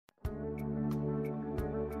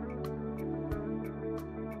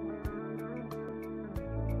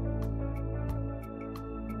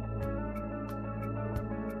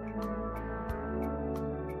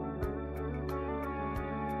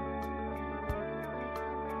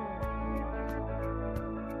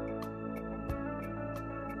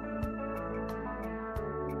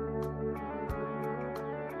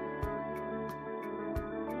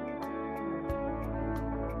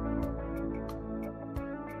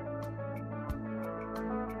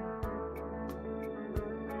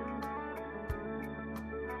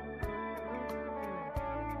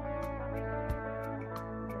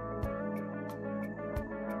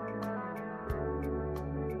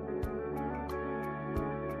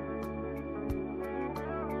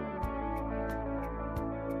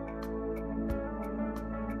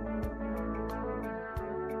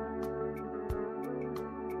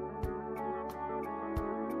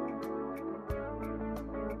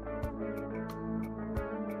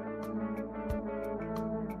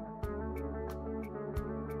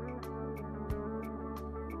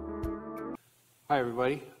Hi,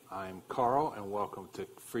 everybody. I'm Carl, and welcome to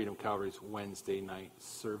Freedom Calvary's Wednesday night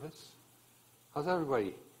service. How's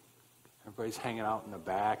everybody? Everybody's hanging out in the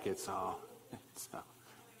back. It's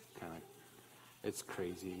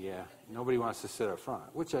crazy, yeah. Nobody wants to sit up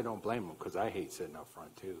front, which I don't blame them because I hate sitting up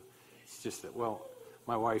front too. It's just that, well,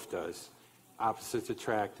 my wife does. Opposites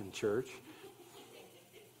attract in church.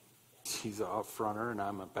 She's an up fronter, and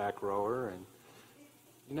I'm a back rower, and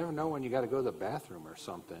you never know when you got to go to the bathroom or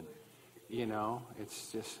something. You know,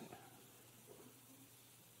 it's just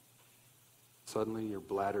suddenly your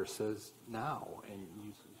bladder says now, and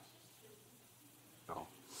you go.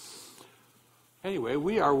 Anyway,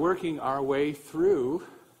 we are working our way through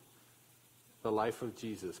the life of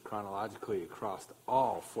Jesus chronologically across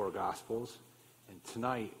all four Gospels, and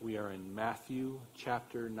tonight we are in Matthew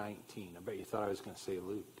chapter 19. I bet you thought I was going to say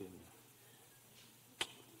Luke, didn't you?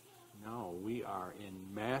 No, we are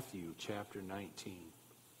in Matthew chapter 19.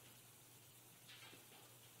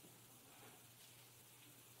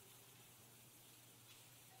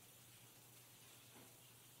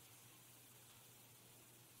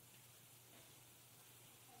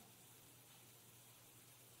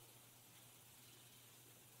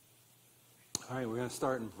 All right, we're going to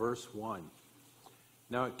start in verse 1.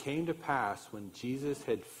 Now it came to pass when Jesus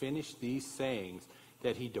had finished these sayings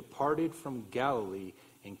that he departed from Galilee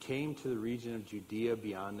and came to the region of Judea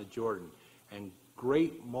beyond the Jordan. And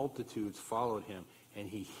great multitudes followed him, and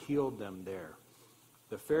he healed them there.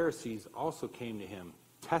 The Pharisees also came to him,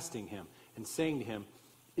 testing him, and saying to him,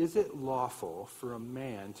 "Is it lawful for a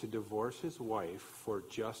man to divorce his wife for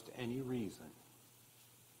just any reason?"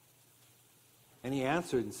 And he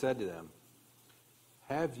answered and said to them,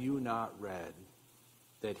 "Have you not read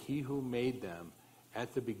that he who made them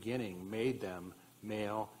at the beginning made them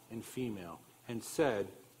male and female, and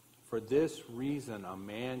said, 'For this reason a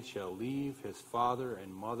man shall leave his father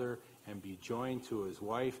and mother and be joined to his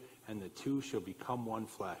wife, and the two shall become one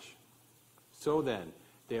flesh'? So then,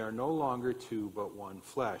 they are no longer two but one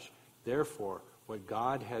flesh. Therefore, what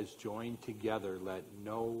God has joined together, let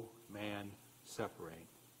no man separate."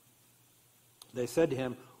 They said to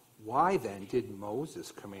him, "Why then did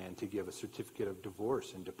Moses command to give a certificate of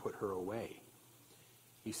divorce and to put her away?"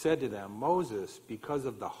 He said to them, "Moses, because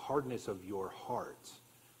of the hardness of your hearts,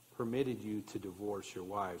 permitted you to divorce your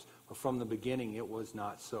wives. But from the beginning it was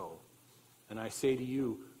not so. And I say to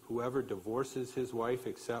you, whoever divorces his wife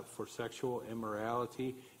except for sexual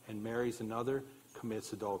immorality and marries another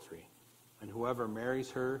commits adultery. And whoever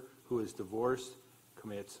marries her who is divorced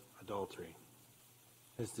commits adultery."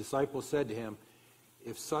 His disciples said to him,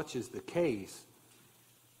 "If such is the case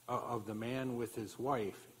of the man with his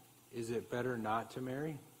wife, is it better not to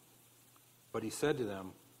marry?" But he said to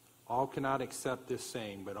them, "All cannot accept this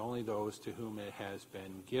saying, but only those to whom it has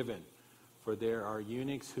been given. For there are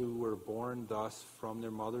eunuchs who were born thus from their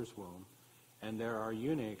mother's womb, and there are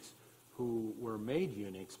eunuchs who were made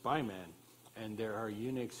eunuchs by men, and there are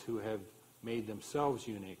eunuchs who have made themselves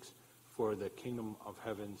eunuchs for the kingdom of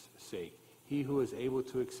heaven's sake. He who is able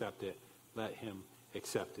to accept it, let him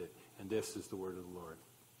accept it." And this is the word of the Lord.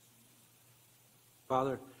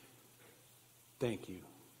 Father, thank you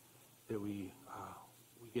that we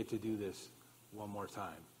get to do this one more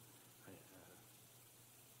time. I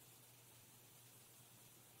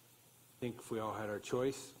think if we all had our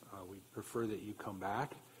choice, we'd prefer that you come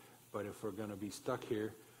back. But if we're going to be stuck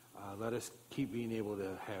here, let us keep being able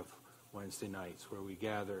to have Wednesday nights where we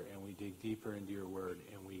gather and we dig deeper into your word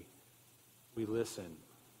and we listen.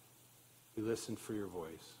 We listen for your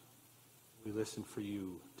voice. We listen for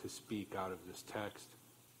you to speak out of this text.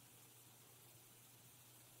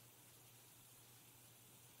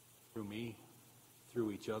 Through me,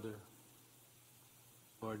 through each other.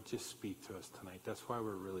 Lord, just speak to us tonight. That's why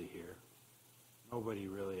we're really here. Nobody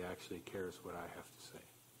really actually cares what I have to say.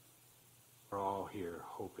 We're all here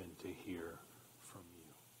hoping to hear from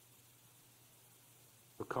you.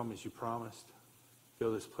 So come as you promised.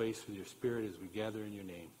 Fill this place with your spirit as we gather in your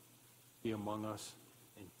name. Be among us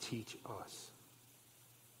and teach us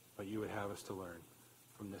what you would have us to learn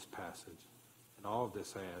from this passage. And all of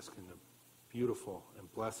this I ask in the beautiful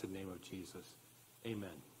and blessed name of Jesus.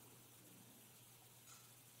 Amen.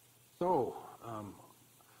 So,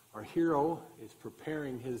 our hero is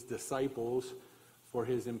preparing his disciples for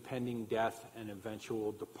his impending death and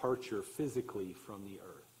eventual departure physically from the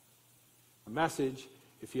earth. The message,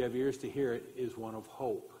 if you have ears to hear it, is one of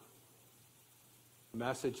hope. The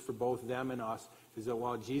message for both them and us is that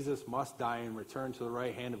while Jesus must die and return to the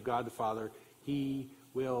right hand of God the Father, he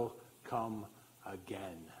will come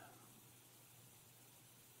again.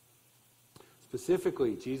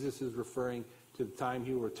 Specifically, Jesus is referring to the time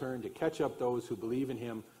he will return to catch up those who believe in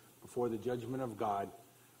him before the judgment of God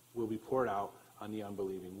will be poured out on the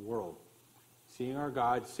unbelieving world. Seeing our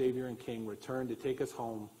God, Savior, and King return to take us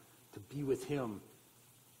home to be with him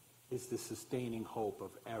is the sustaining hope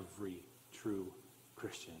of every true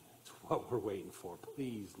Christian. It's what we're waiting for.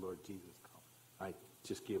 Please, Lord Jesus, come. I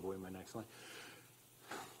just gave away my next line.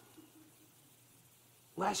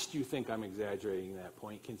 Lest you think I'm exaggerating that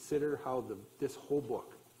point, consider how this whole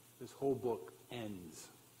book ends.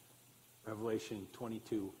 Revelation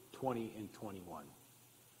 22, 20 and 21.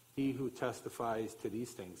 He who testifies to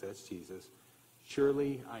these things, that's Jesus,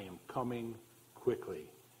 surely I am coming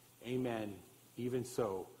quickly. Amen. Even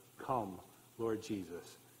so, come, Lord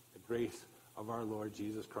Jesus. The grace of our Lord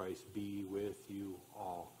Jesus Christ be with you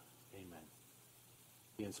all. Amen.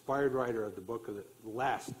 The inspired writer of the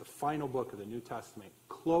final book of the New Testament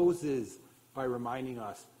closes by reminding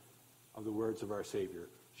us of the words of our Savior.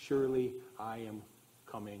 Surely I am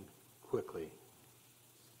coming quickly.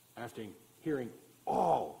 After hearing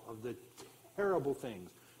all of the terrible things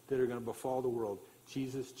that are going to befall the world,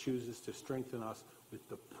 Jesus chooses to strengthen us with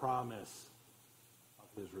the promise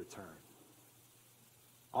of his return.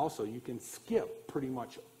 Also, you can skip pretty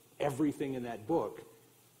much everything in that book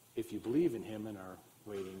if you believe in him and are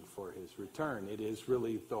waiting for his return. It is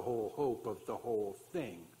really the whole hope of the whole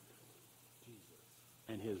thing, Jesus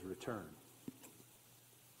and his return.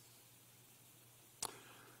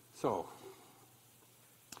 So,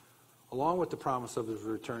 along with the promise of his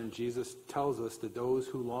return, Jesus tells us that those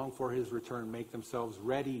who long for his return make themselves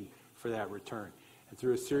ready for that return. And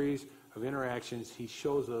through a series of interactions, he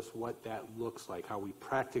shows us what that looks like, how we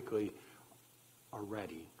practically are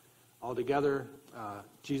ready. Altogether,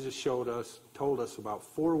 Jesus told us about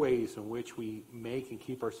 4 ways in which we make and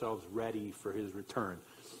keep ourselves ready for his return.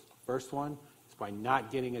 First one is by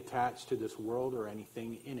not getting attached to this world or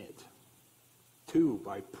anything in it. 2,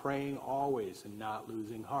 by praying always and not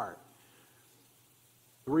losing heart.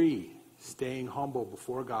 3, staying humble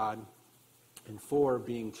before God. And 4,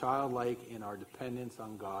 being childlike in our dependence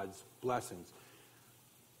on God's blessings.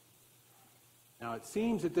 Now, it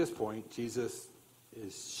seems at this point, Jesus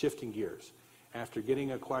is shifting gears after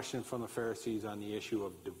getting a question from the Pharisees on the issue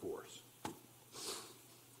of divorce.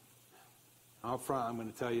 Out front, I'm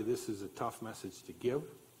going to tell you this is a tough message to give.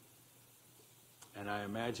 And I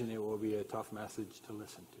imagine it will be a tough message to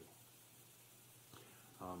listen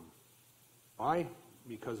to. Why?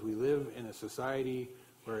 Because we live in a society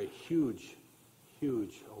where a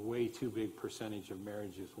way too big percentage of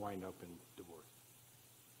marriages wind up in divorce.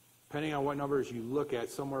 Depending on what numbers you look at,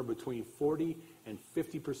 somewhere between 40 and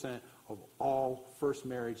 50% of all first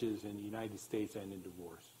marriages in the United States end in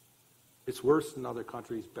divorce. It's worse in other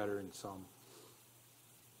countries, better in some.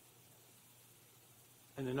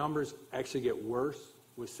 And the numbers actually get worse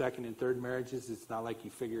with second and third marriages. It's not like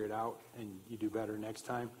you figure it out and you do better next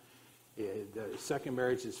time. The second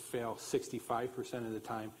marriages fail 65% of the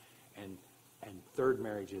time, and third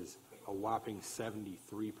marriages a whopping 73%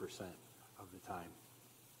 of the time.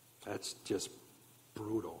 That's just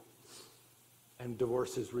brutal. And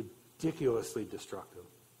divorce is ridiculously destructive.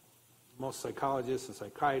 Most psychologists and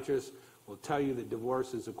psychiatrists will tell you that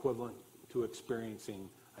divorce is equivalent to experiencing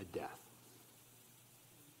a death.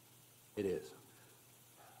 It is.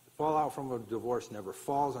 The fallout from a divorce never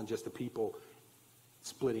falls on just the people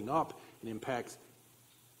splitting up. It impacts,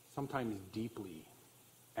 sometimes deeply,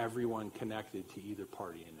 everyone connected to either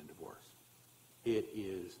party in a divorce. It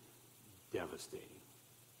is devastating.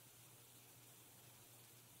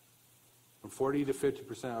 When 40 to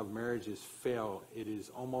 50% of marriages fail, it is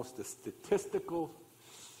almost a statistical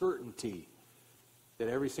certainty that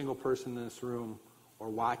every single person in this room or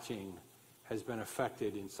watching has been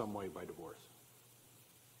affected in some way by divorce.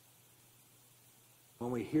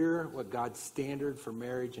 When we hear what God's standard for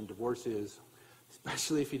marriage and divorce is,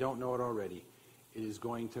 especially if you don't know it already, it is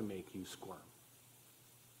going to make you squirm.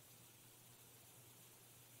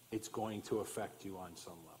 It's going to affect you on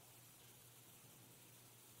some level.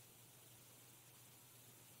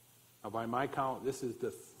 Now, by my count, this is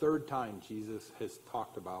the 3rd time Jesus has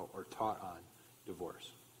talked about or taught on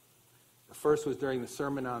divorce. The first was during the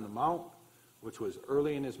Sermon on the Mount, which was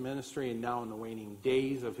early in his ministry, and now in the waning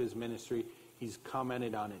days of his ministry, he's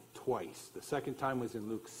commented on it twice. The second time was in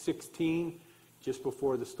Luke 16, just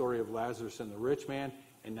before the story of Lazarus and the rich man,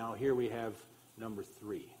 and now here we have number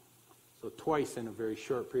 3. So twice in a very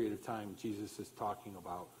short period of time, Jesus is talking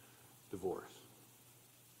about divorce.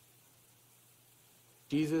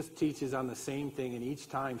 Jesus teaches on the same thing, and each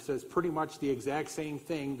time says pretty much the exact same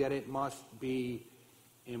thing, that it must be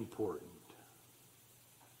important.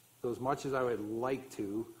 So as much as I would like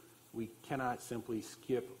to, we cannot simply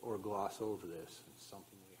skip or gloss over this. It's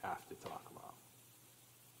something we have to talk about.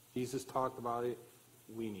 Jesus talked about it.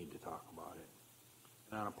 We need to talk about it.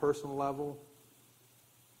 And on a personal level,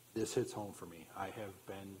 this hits home for me. I have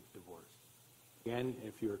been divorced. Again,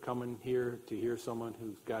 if you're coming here to hear someone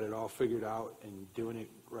who's got it all figured out and doing it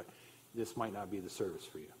right, this might not be the service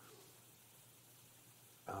for you.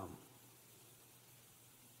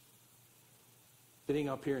 Sitting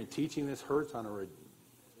up here and teaching this hurts and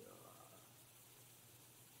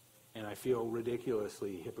I feel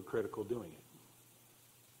ridiculously hypocritical doing it.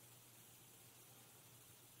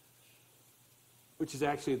 Which is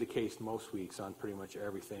actually the case most weeks on pretty much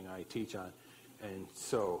everything I teach on. And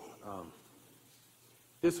so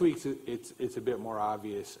this week's it's a bit more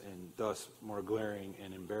obvious and thus more glaring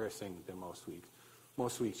and embarrassing than most weeks.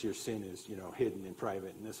 Most weeks your sin is, hidden in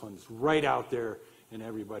private, and this one's right out there and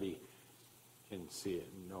everybody can see it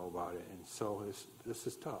and know about it. And so this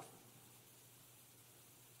is tough.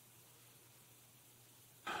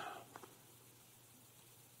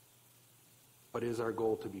 But is our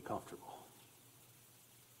goal to be comfortable?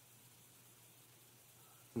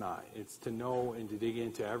 Not. It's to know and to dig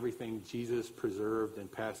into everything Jesus preserved and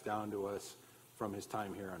passed down to us from his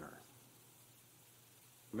time here on earth.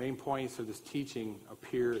 The main points of this teaching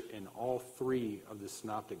appear in all three of the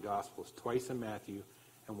Synoptic Gospels, twice in Matthew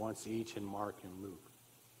and once each in Mark and Luke.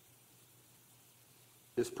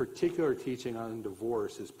 This particular teaching on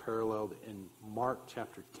divorce is paralleled in Mark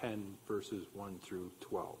chapter 10, verses 1 through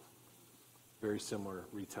 12. Very similar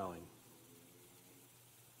retelling.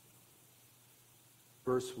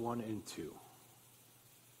 Verse 1 and 2.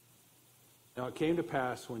 Now it came to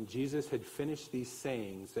pass when Jesus had finished these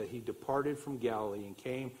sayings that he departed from Galilee and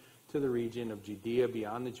came to the region of Judea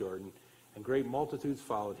beyond the Jordan, and great multitudes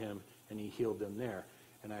followed him, and he healed them there.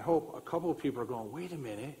 And I hope a couple of people are going, wait a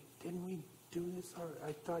minute, didn't we do this?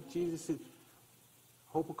 I thought Jesus said,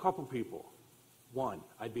 hope a couple people, one,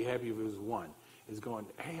 I'd be happy if it was one, is going,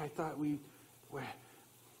 hey, I thought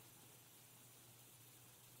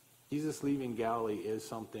Jesus leaving Galilee is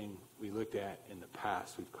something we looked at in the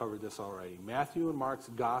past. We've covered this already. Matthew and Mark's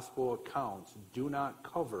gospel accounts do not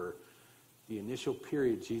cover the initial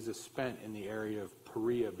period Jesus spent in the area of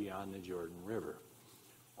Perea beyond the Jordan River.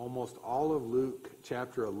 Almost all of Luke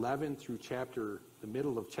chapter 11 through the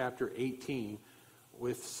middle of chapter 18,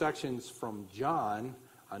 with sections from John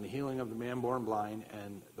on the healing of the man born blind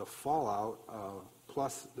and the fallout,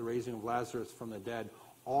 plus the raising of Lazarus from the dead,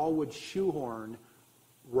 all would shoehorn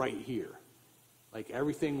right here. Like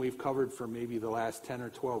everything we've covered for maybe the last 10 or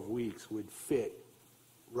 12 weeks would fit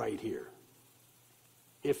right here.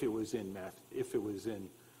 If it was in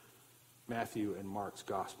Matthew and Mark's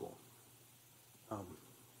gospel.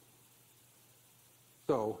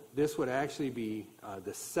 So this would actually be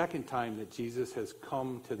the second time that Jesus has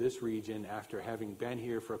come to this region after having been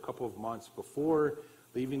here for a couple of months before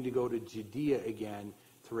leaving to go to Judea again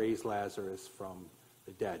to raise Lazarus from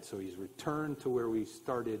the dead. So he's returned to where we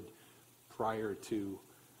started prior to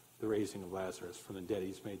the raising of Lazarus from the dead.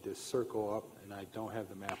 He's made this circle up, and I don't have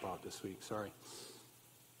the map out this week, sorry.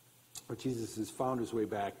 But Jesus has found his way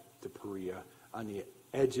back to Perea on the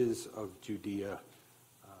edges of Judea.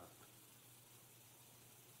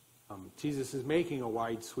 Jesus is making a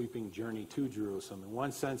wide sweeping journey to Jerusalem. In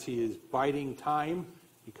one sense, he is biding time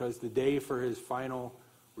because the day for his final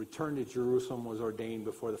return to Jerusalem was ordained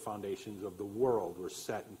before the foundations of the world were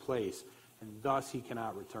set in place, and thus he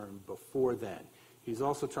cannot return before then. He's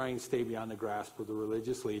also trying to stay beyond the grasp of the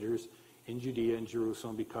religious leaders in Judea and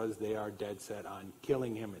Jerusalem because they are dead set on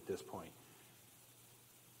killing him at this point.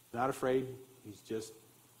 Not afraid. He's just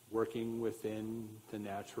working within the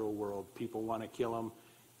natural world. People want to kill him,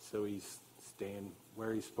 so he's staying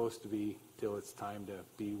where he's supposed to be till it's time to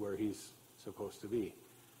be where he's supposed to be.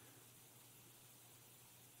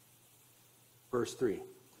 Verse 3.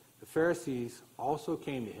 The Pharisees also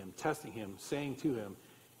came to him, testing him, saying to him,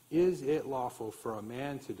 is it lawful for a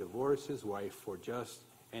man to divorce his wife for just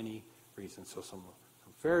any reason? So some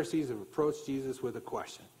Pharisees have approached Jesus with a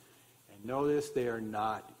question. And notice they are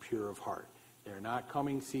not pure of heart. They're not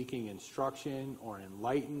coming seeking instruction or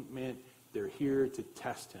enlightenment. They're here to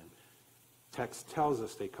test him. Text tells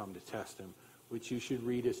us they come to test him, which you should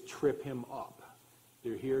read as trip him up.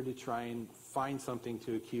 They're here to try and find something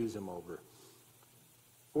to accuse him over.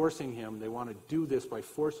 Forcing him, they want to do this by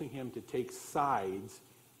forcing him to take sides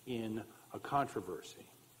in a controversy.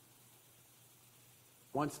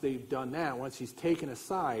 Once they've done that, once he's taken a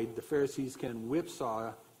side, the Pharisees can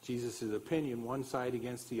whipsaw Jesus' opinion one side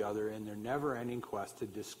against the other in their never-ending quest to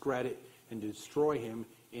discredit and destroy him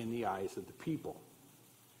in the eyes of the people.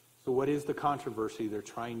 So what is the controversy they're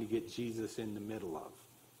trying to get Jesus in the middle of?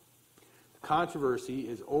 The controversy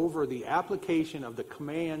is over the application of the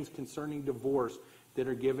commands concerning divorce that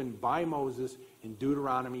are given by Moses in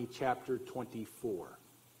Deuteronomy chapter 24.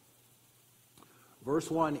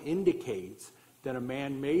 Verse 1 indicates that a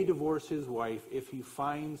man may divorce his wife if he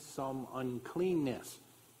finds some uncleanness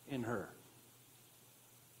in her.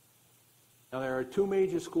 Now, there are two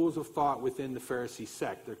major schools of thought within the Pharisee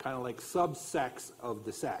sect. They're kind of like subsects of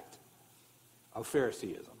the sect of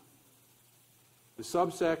Phariseeism. The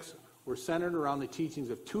subsects were centered around the teachings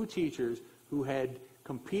of two teachers who had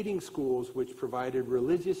competing schools which provided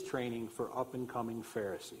religious training for up-and-coming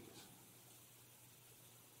Pharisees.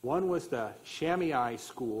 One was the Shammai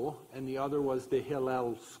school, and the other was the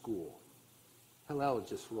Hillel school. Hillel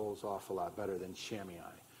just rolls off a lot better than Shammai.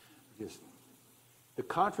 The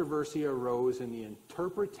controversy arose in the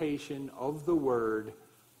interpretation of the word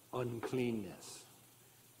uncleanness.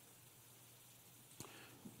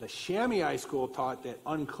 The Shammai school taught that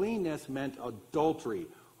uncleanness meant adultery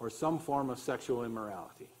or some form of sexual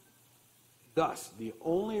immorality. Thus, the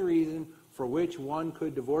only reason for which one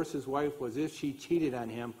could divorce his wife was if she cheated on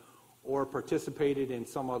him or participated in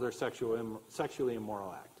some other sexually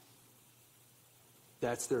immoral act.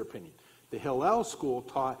 That's their opinion. The Hillel school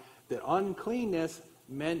taught that uncleanness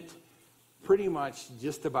meant pretty much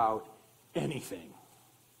just about anything.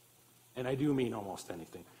 And I do mean almost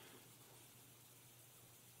anything.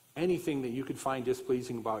 Anything that you could find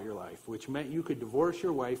displeasing about your life, which meant you could divorce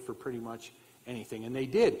your wife for pretty much anything. And they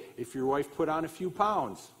did. If your wife put on a few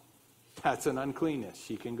pounds, that's an uncleanness.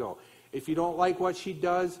 She can go. If you don't like what she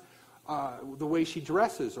does, the way she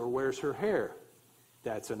dresses or wears her hair,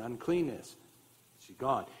 that's an uncleanness. She's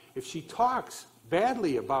gone. If she talks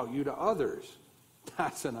badly about you to others,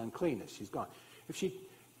 that's an uncleanness. She's gone. If she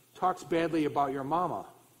talks badly about your mama,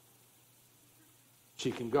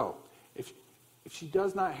 she can go. If she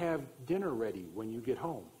does not have dinner ready when you get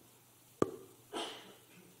home,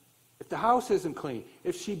 if the house isn't clean,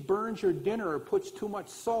 if she burns your dinner or puts too much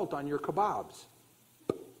salt on your kebabs,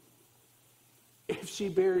 if she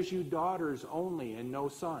bears you daughters only and no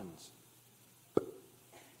sons,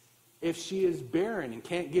 if she is barren and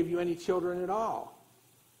can't give you any children at all,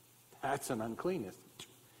 that's an uncleanness.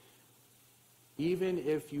 Even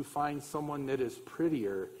if you find someone that is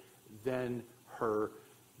prettier than her,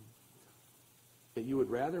 that you would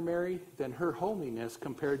rather marry, then her holiness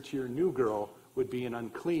compared to your new girl would be an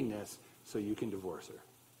uncleanness, so you can divorce her.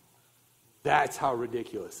 That's how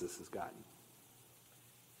ridiculous this has gotten.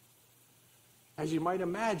 As you might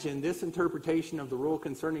imagine, this interpretation of the rule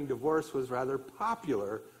concerning divorce was rather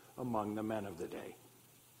popular among the men of the day.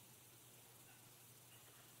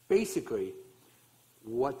 Basically,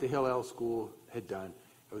 what the Hillel school had done,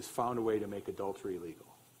 it was found a way to make adultery legal.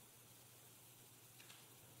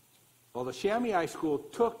 Well, the Shammai school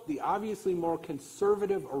took the obviously more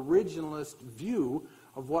conservative originalist view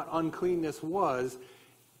of what uncleanness was.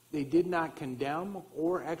 They did not condemn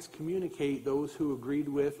or excommunicate those who agreed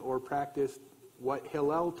with or practiced what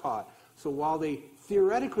Hillel taught. So while they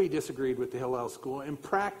theoretically disagreed with the Hillel school, in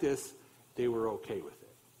practice, they were okay with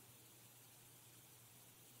it.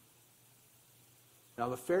 Now,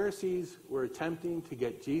 the Pharisees were attempting to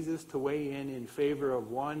get Jesus to weigh in favor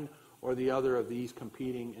of one or the other of these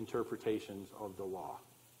competing interpretations of the law.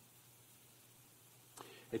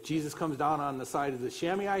 If Jesus comes down on the side of the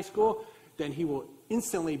Shammai school, then he will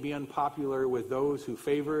instantly be unpopular with those who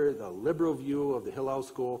favor the liberal view of the Hillel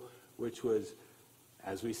school, which was,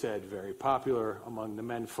 as we said, very popular among the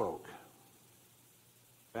menfolk.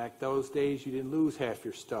 Back those days, you didn't lose half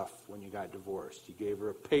your stuff when you got divorced. You gave her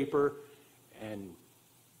a paper, and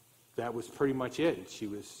that was pretty much it. And she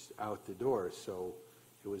was out the door, so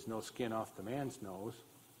it was no skin off the man's nose.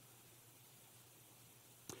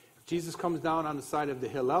 If Jesus comes down on the side of the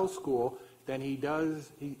Hillel school, then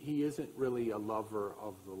he isn't really a lover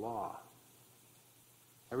of the law.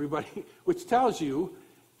 Everybody, which tells you,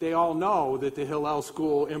 they all know that the Hillel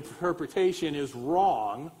school interpretation is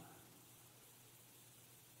wrong.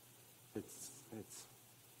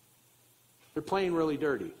 They're playing really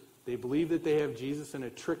dirty. They believe that they have Jesus in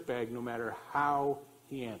a trick bag no matter how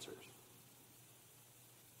he answers.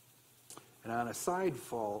 And on a side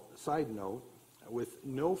note, with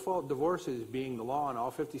no-fault divorces being the law in all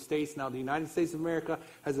 50 states, now the United States of America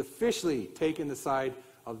has officially taken the side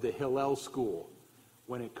of the Hillel school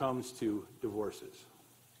when it comes to divorces.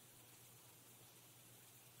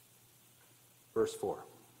 Verse 4.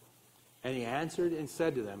 And he answered and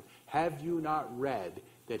said to them, have you not read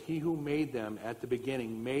that he who made them at the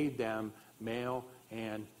beginning made them male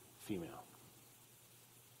and female?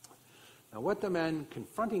 Now, what the men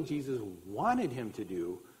confronting Jesus wanted him to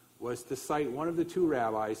do was to cite one of the two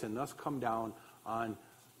rabbis and thus come down on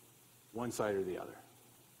one side or the other.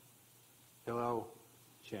 Hillel,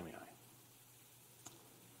 Shammai.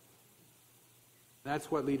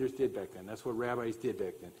 That's what leaders did back then. That's what rabbis did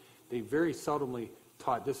back then. They very seldomly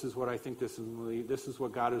taught, this is what I think, this is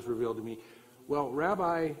what God has revealed to me. Well,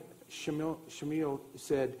 Rabbi Shmuel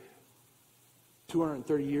said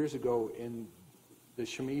 230 years ago in the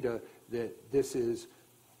Shemitah that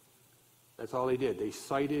that's all they did. They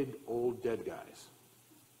cited old dead guys.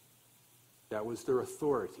 That was their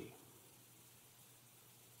authority.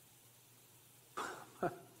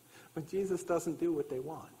 But Jesus doesn't do what they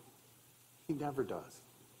want. He never does.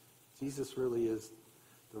 Jesus really is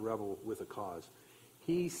the rebel with a cause.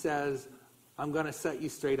 He says, I'm going to set you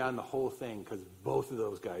straight on the whole thing because both of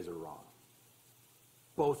those guys are wrong.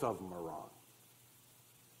 Both of them are wrong.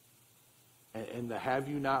 And the have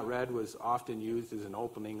you not read was often used as an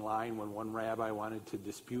opening line when one rabbi wanted to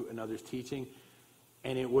dispute another's teaching,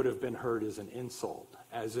 and it would have been heard as an insult,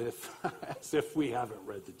 as if we haven't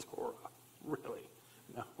read the Torah. Really?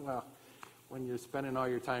 No. Well, when you're spending all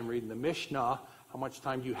your time reading the Mishnah, how much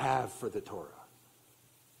time do you have for the Torah?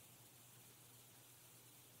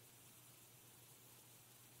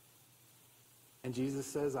 And Jesus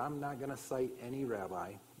says, I'm not going to cite any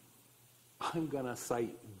rabbi. I'm going to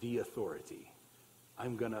cite the authority.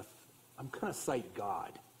 I'm going to cite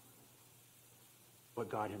God, what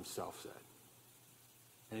God himself said.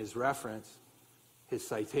 And his reference, his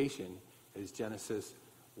citation, is Genesis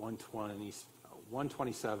 1:27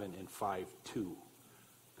 and 5:2.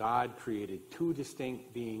 God created two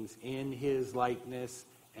distinct beings in his likeness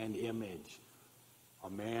and image, a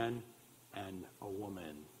man and a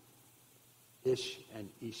woman, Ish and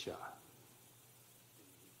Isha.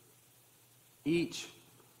 Each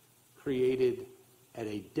created at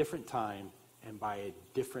a different time and by a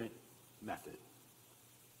different method.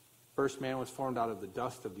 First man was formed out of the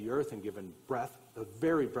dust of the earth and given breath, the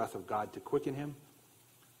very breath of God to quicken him.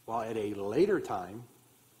 While at a later time,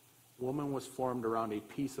 woman was formed around a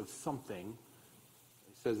piece of something.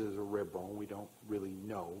 It says it's a rib bone. We don't really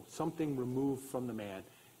know. Something removed from the man,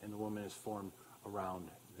 and the woman is formed around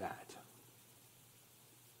that.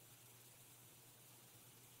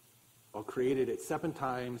 While created at 7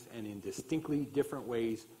 times and in distinctly different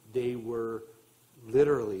ways, they were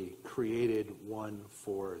literally created one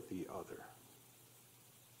for the other.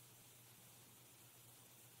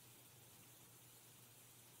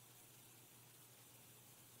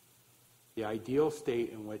 The ideal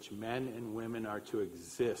state in which men and women are to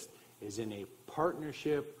exist is in a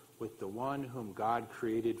partnership with the one whom God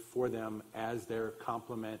created for them as their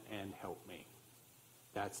complement and helpmate.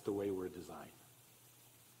 That's the way we're designed.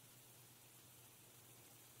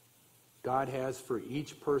 God has for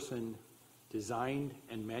each person designed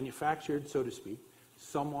and manufactured, so to speak,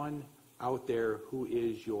 someone out there who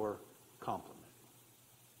is your complement.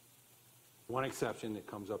 One exception that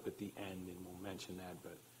comes up at the end, and we'll mention that,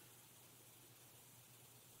 but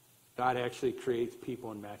God actually creates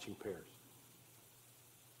people in matching pairs.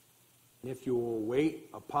 And if you will wait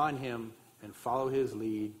upon him and follow his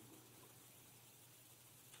lead,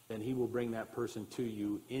 then he will bring that person to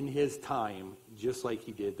you in his time, just like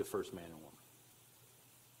he did the first man and woman.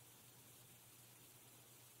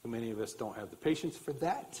 Too many of us don't have the patience for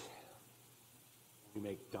that. We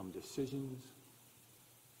make dumb decisions.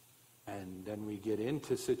 And then we get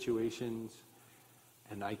into situations,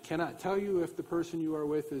 and I cannot tell you if the person you are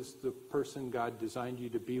with is the person God designed you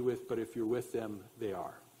to be with, but if you're with them, they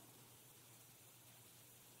are.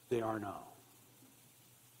 They are now.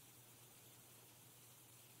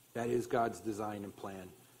 That is God's design and plan.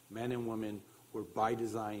 Men and women were by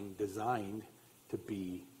design designed to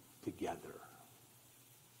be together.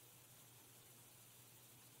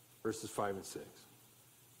 Verses 5 and 6.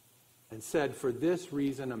 And said, for this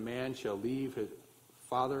reason a man shall leave his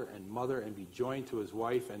father and mother and be joined to his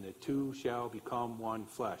wife, and the two shall become one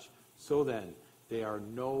flesh. So then, they are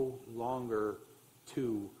no longer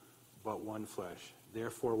two, but one flesh.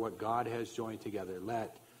 Therefore, what God has joined together,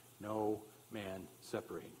 let no man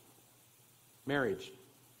separate. Marriage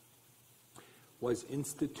was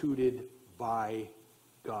instituted by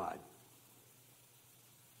God.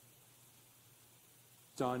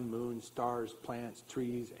 Sun, moon, stars, plants,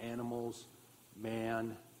 trees, animals,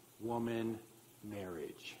 man, woman,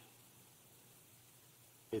 marriage.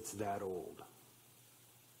 It's that old.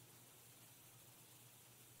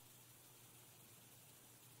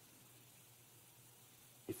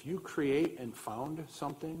 If you create and found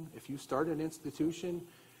something, if you start an institution,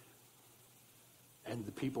 and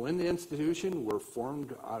the people in the institution were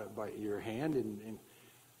formed out by your hand, and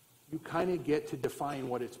you kind of get to define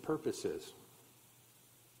what its purpose is.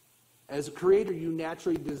 As a creator, you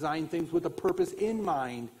naturally design things with a purpose in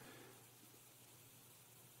mind,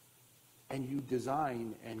 and you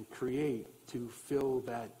design and create to fill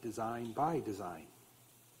that design by design.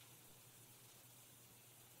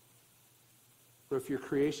 So if your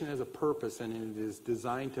creation has a purpose and it is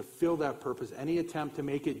designed to fill that purpose, any attempt to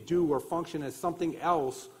make it do or function as something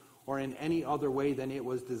else or in any other way than it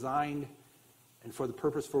was designed and for the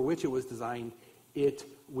purpose for which it was designed, it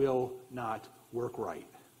will not work right.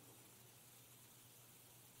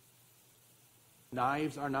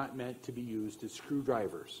 Knives are not meant to be used as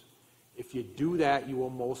screwdrivers. If you do that, you will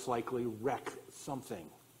most likely wreck something.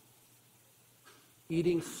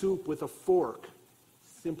 Eating soup with a fork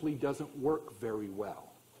simply doesn't work very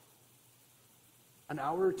well. An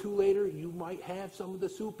hour or two later, you might have some of the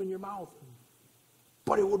soup in your mouth,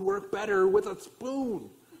 but it would work better with a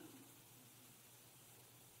spoon.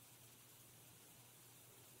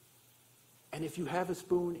 And if you have a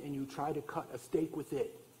spoon and you try to cut a steak with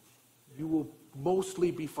it, you will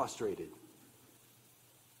mostly be frustrated.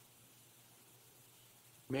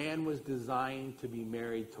 Man was designed to be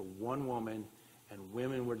married to one woman, and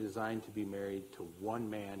women were designed to be married to one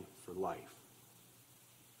man for life.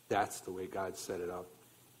 That's the way God set it up.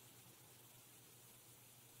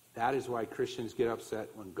 That is why Christians get upset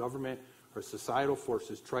when government or societal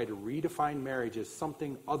forces try to redefine marriage as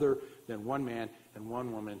something other than one man and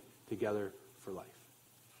one woman together for life.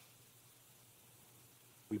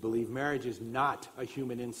 We believe marriage is not a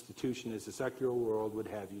human institution as the secular world would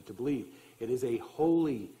have you to believe. It is a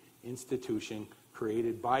holy institution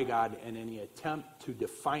created by God, and any attempt to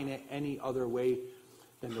define it any other way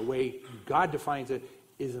than the way God defines it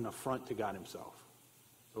is an affront to God himself.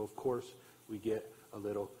 So, of course, we get a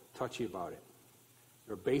little touchy about it.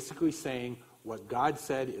 You're basically saying what God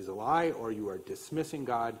said is a lie, or you are dismissing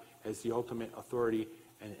God as the ultimate authority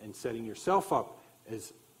and setting yourself up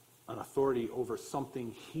as an authority over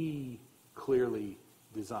something he clearly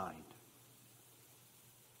designed.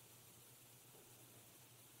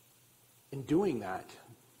 In doing that,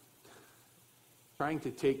 trying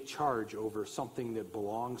to take charge over something that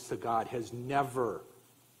belongs to God has never,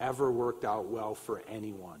 ever worked out well for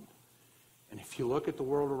anyone. And if you look at the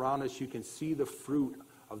world around us, you can see the fruit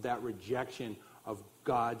of that rejection of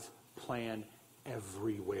God's plan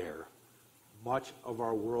everywhere. Much of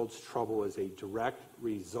our world's trouble is a direct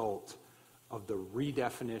result of the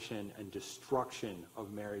redefinition and destruction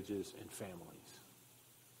of marriages and families.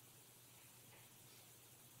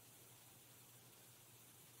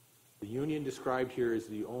 The union described here is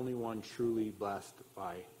the only one truly blessed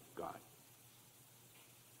by God.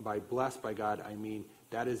 By blessed by God, I mean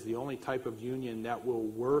that is the only type of union that will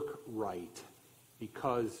work right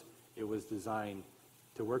because it was designed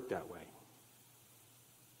to work that way.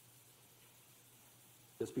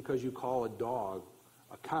 Just because you call a dog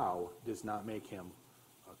a cow does not make him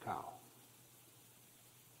a cow.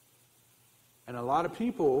 And a lot of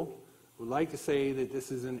people would like to say that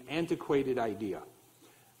this is an antiquated idea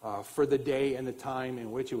for the day and the time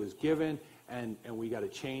in which it was given, and we got to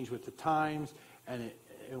change with the times, and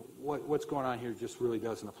what's going on here just really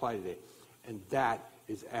doesn't apply today. And that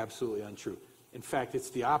is absolutely untrue. In fact, it's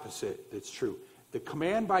the opposite that's true. The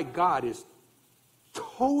command by God is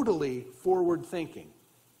totally forward-thinking.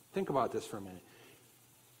 Think about this for a minute.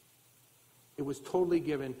 It was totally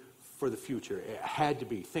given for the future. It had to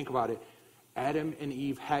be. Think about it. Adam and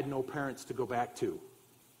Eve had no parents to go back to.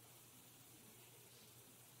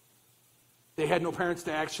 They had no parents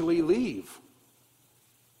to actually leave.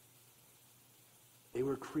 They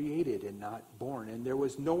were created and not born. And there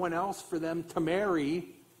was no one else for them to marry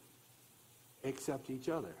except each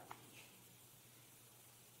other.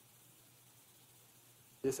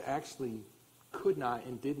 This actually could not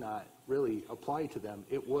and did not really apply to them.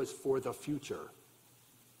 It was for the future.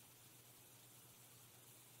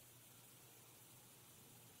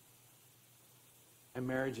 And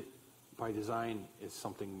marriage, by design, is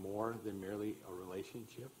something more than merely a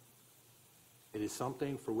relationship. It is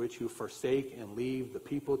something for which you forsake and leave the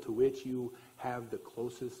people to which you have the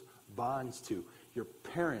closest bonds to. Your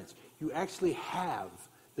parents. You actually have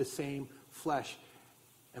the same flesh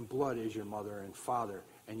and blood as your mother and father.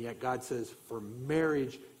 And yet God says, for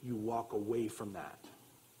marriage, you walk away from that.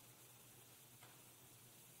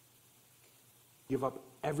 Give up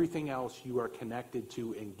everything else you are connected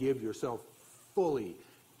to and give yourself fully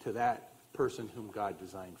to that person whom God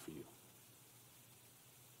designed for you.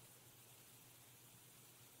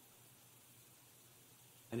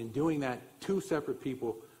 And in doing that, two separate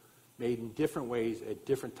people made in different ways at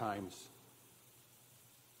different times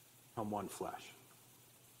become one flesh.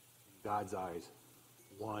 In God's eyes,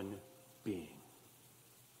 one being.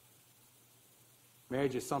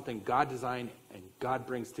 Marriage is something God designed and God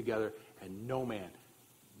brings together, and no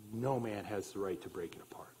man has the right to break it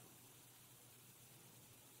apart.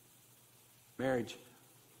 Marriage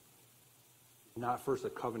is not first a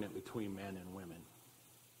covenant between men and women.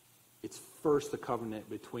 It's first the covenant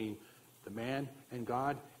between the man and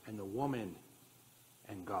God and the woman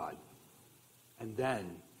and God. And then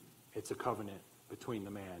it's a covenant between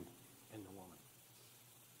the man and the woman.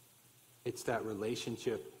 It's that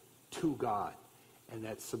relationship to God and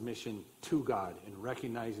that submission to God and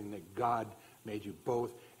recognizing that God made you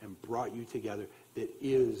both and brought you together that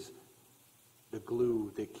is the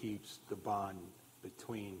glue that keeps the bond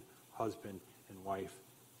between husband and wife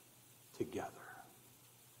together.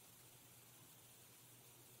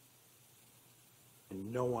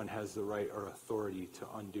 And no one has the right or authority to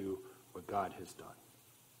undo what God has done.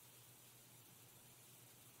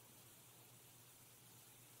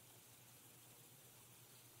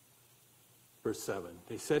 Verse 7,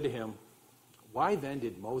 they said to him, "Why then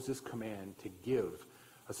did Moses command to give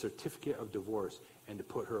a certificate of divorce and to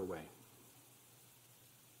put her away?"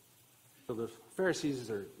 So the Pharisees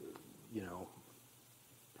are,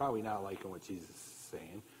 probably not liking what Jesus is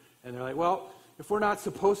saying. And they're like, well, if we're not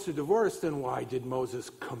supposed to divorce, then why did Moses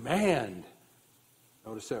command?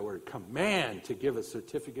 Notice that word, command, to give a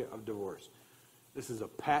certificate of divorce. This is a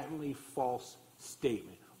patently false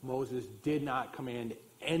statement. Moses did not command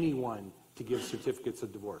anyone to give certificates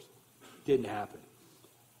of divorce. Didn't happen.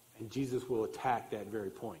 And Jesus will attack that very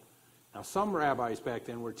point. Now, some rabbis back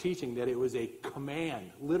then were teaching that it was a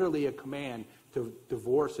command, literally a command, to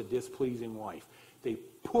divorce a displeasing wife. They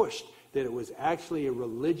pushed that it was actually a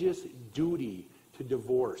religious duty to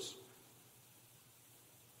divorce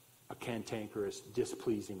a cantankerous,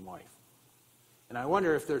 displeasing wife. And I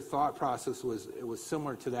wonder if their thought process was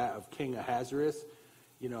similar to that of King Ahasuerus.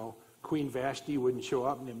 Queen Vashti wouldn't show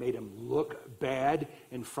up, and it made him look bad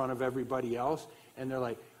in front of everybody else. And they're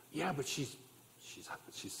like, yeah, but she's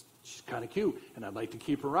kind of cute, and I'd like to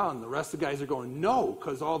keep her around. And the rest of the guys are going, no,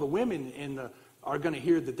 because all the women are going to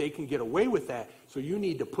hear that they can get away with that, so you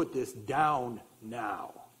need to put this down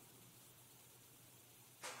now.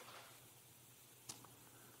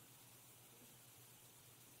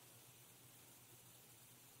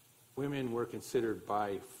 Women were considered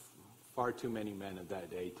by far too many men of that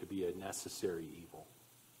day to be a necessary evil.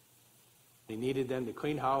 They needed them to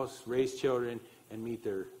clean house, raise children, and meet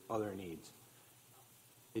their other needs.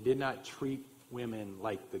 They did not treat women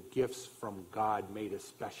like the gifts from God made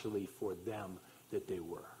especially for them that they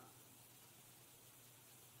were.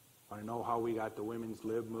 Want to know how we got the women's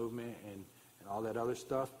lib movement and all that other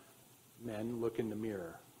stuff? Men, look in the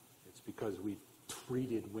mirror. It's because we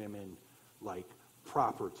treated women like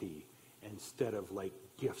property instead of like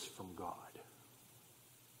gifts from God.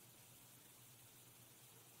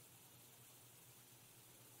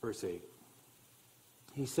 Verse 8.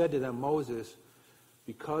 He said to them, Moses,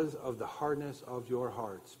 because of the hardness of your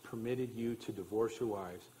hearts, permitted you to divorce your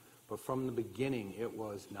wives, but from the beginning it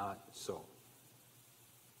was not so.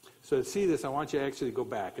 So to see this, I want you to actually go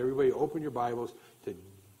back. Everybody open your Bibles to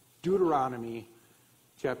Deuteronomy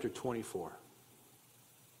chapter 24.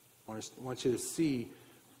 I want you to see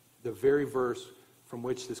the very verse from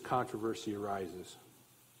which this controversy arises.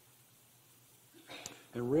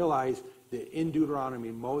 And realize that in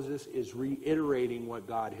Deuteronomy, Moses is reiterating what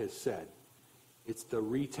God has said. It's the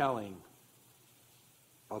retelling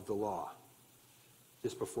of the law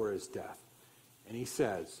just before his death. And he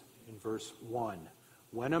says in verse 1,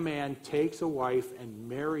 when a man takes a wife and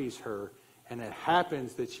marries her, and it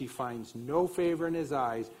happens that she finds no favor in his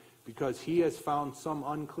eyes because he has found some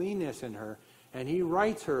uncleanness in her, and he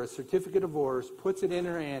writes her a certificate of divorce, puts it in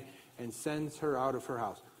her hand, and sends her out of her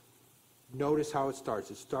house. Notice how it starts.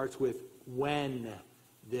 It starts with when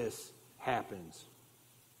this happens.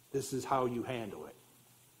 This is how you handle it.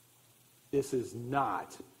 This is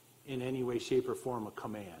not in any way, shape, or form a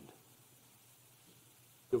command.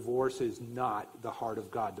 Divorce is not the heart of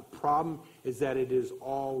God. The problem is that it is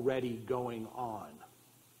already going on.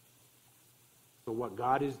 So what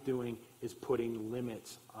God is doing is putting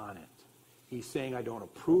limits on it. He's saying, I don't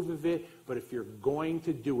approve of it, but if you're going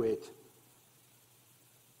to do it,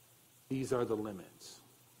 these are the limits.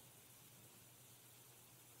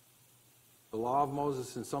 The law of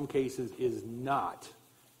Moses, in some cases, is not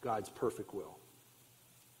God's perfect will.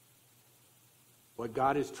 What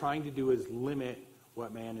God is trying to do is limit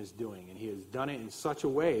what man is doing. And he has done it in such a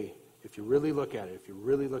way, if you really look at it, if you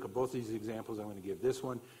really look at both these examples, I'm going to give this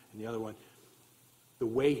one and the other one, the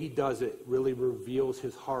way he does it really reveals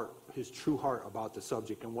his heart, his true heart about the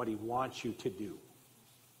subject and what he wants you to do.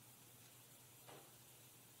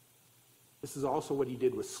 This is also what he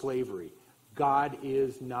did with slavery. God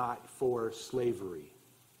is not for slavery.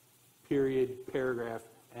 Period, paragraph,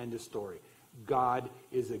 end of story. God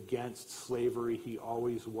is against slavery. He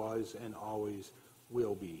always was and always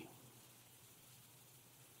will be.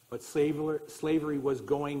 But slavery was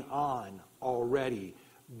going on already.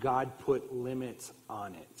 God put limits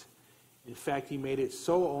on it. In fact, he made it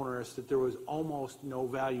so onerous that there was almost no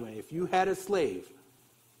value in it. If you had a slave,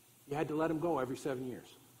 you had to let him go every 7 years.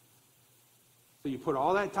 So you put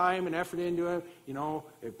all that time and effort into it.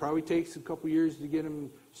 It probably takes a couple years to get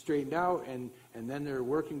them straightened out, and then they're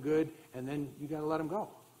working good, and then you got to let them go.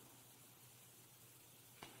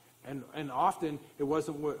 And often it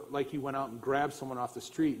wasn't like you went out and grabbed someone off the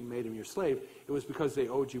street and made him your slave. It was because they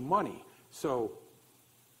owed you money. So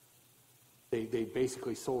they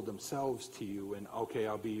basically sold themselves to you, and okay,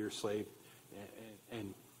 I'll be your slave,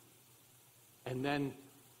 and then.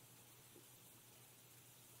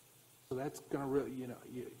 So that's going to really,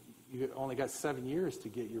 you only got 7 years to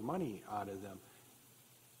get your money out of them.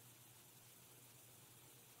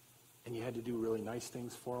 And you had to do really nice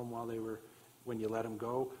things for them when you let them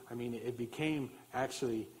go. I mean, it became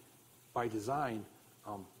actually, by design,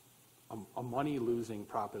 a money-losing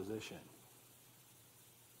proposition.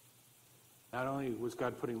 Not only was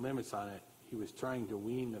God putting limits on it, he was trying to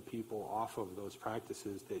wean the people off of those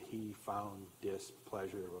practices that he found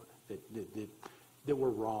displeasure, that were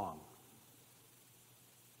wrong.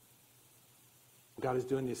 God is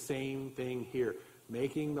doing the same thing here,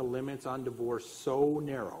 making the limits on divorce so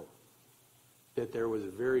narrow that there was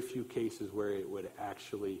very few cases where it would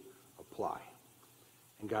actually apply.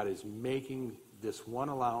 And God is making this one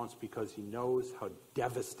allowance because he knows how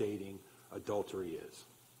devastating adultery is.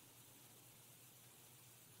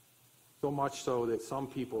 So much so that some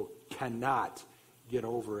people cannot get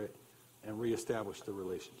over it and reestablish the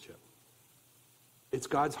relationship. It's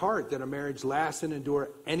God's heart that a marriage lasts and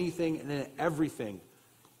endure anything and everything,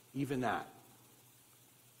 even that.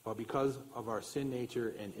 But because of our sin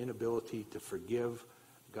nature and inability to forgive,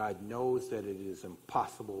 God knows that it is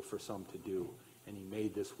impossible for some to do, and he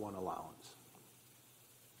made this one allowance.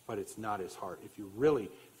 But it's not his heart. If you really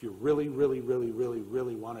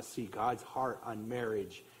want to see God's heart on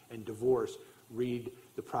marriage and divorce, read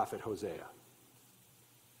the prophet Hosea.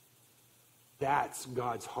 That's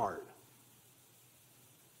God's heart.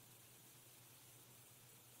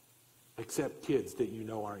 Except kids that you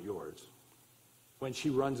know aren't yours. When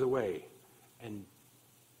she runs away and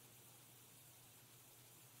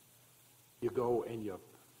you go and you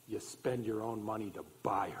spend your own money to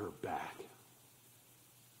buy her back.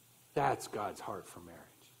 That's God's heart for marriage.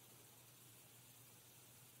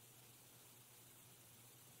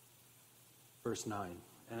 Verse 9,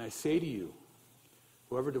 and I say to you,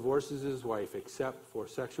 whoever divorces his wife except for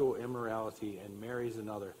sexual immorality and marries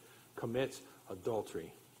another commits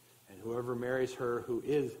adultery. And whoever marries her who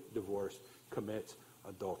is divorced commits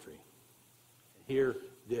adultery. Here,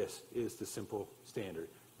 this is the simple standard.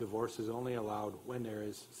 Divorce is only allowed when there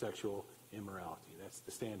is sexual immorality. That's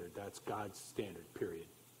the standard. That's God's standard, period.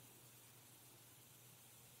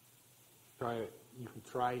 You can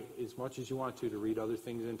try as much as you want to read other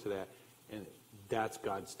things into that, and that's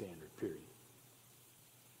God's standard, period.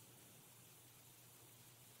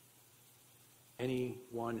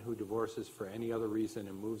 Anyone who divorces for any other reason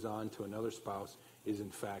and moves on to another spouse is in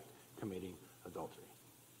fact committing adultery.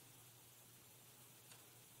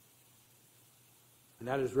 And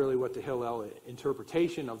that is really what the Hillel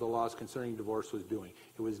interpretation of the laws concerning divorce was doing.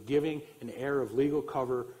 It was giving an air of legal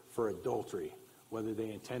cover for adultery, whether they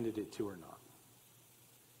intended it to or not.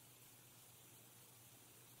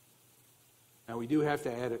 Now we do have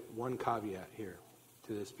to add one caveat here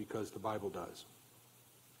to this because the Bible does.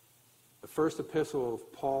 The first epistle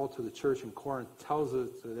of Paul to the church in Corinth tells us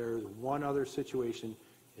that there is one other situation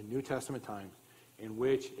in New Testament times in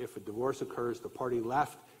which, if a divorce occurs, the party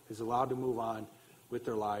left is allowed to move on with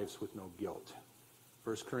their lives with no guilt.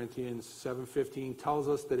 1 Corinthians 7:15 tells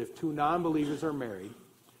us that if two non-believers are married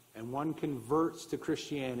and one converts to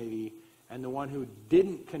Christianity and the one who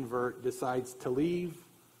didn't convert decides to leave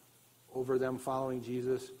over them following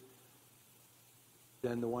Jesus,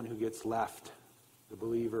 then the one who gets left, the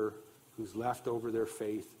believer who's left over their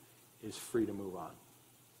faith, is free to move on.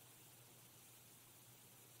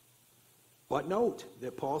 But note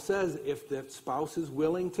that Paul says if the spouse is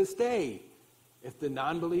willing to stay, if the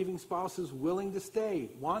non-believing spouse is willing to stay,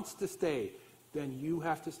 wants to stay, then you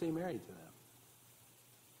have to stay married to them.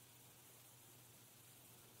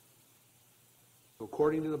 So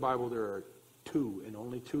according to the Bible, there are two and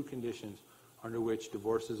only two conditions under which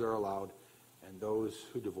divorces are allowed, and those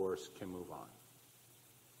who divorce can move on.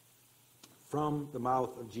 From the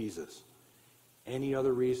mouth of Jesus, any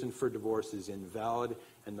other reason for divorce is invalid,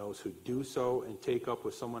 and those who do so and take up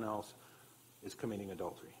with someone else is committing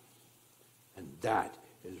adultery. And that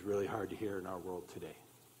is really hard to hear in our world today.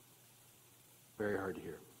 Very hard to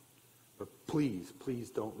hear. But please,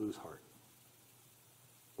 please don't lose heart.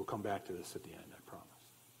 We'll come back to this at the end, I promise.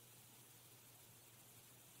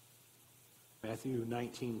 Matthew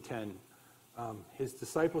 19:10. His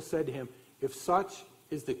disciples said to him, if such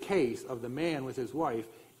is the case of the man with his wife,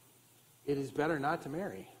 it is better not to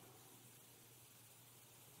marry.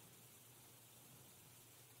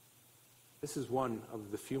 This is one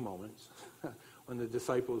of the few moments when the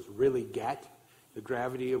disciples really get the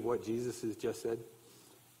gravity of what Jesus has just said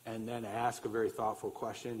and then ask a very thoughtful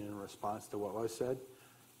question in response to what was said.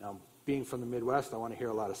 Now, being from the Midwest, I want to hear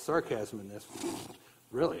a lot of sarcasm in this.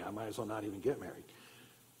 Really, I might as well not even get married.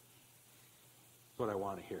 That's what I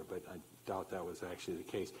want to hear, but I doubt that was actually the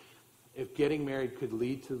case. If getting married could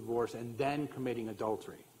lead to divorce and then committing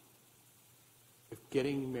adultery, if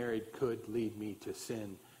getting married could lead me to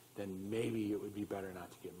sin, then maybe it would be better not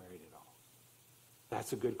to get married at all.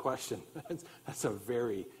 That's a good question. That's a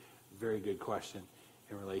very, very good question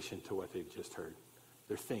in relation to what they've just heard.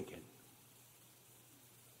 They're thinking.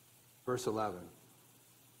 Verse 11.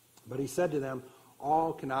 But he said to them,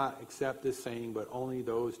 all cannot accept this saying, but only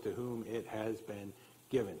those to whom it has been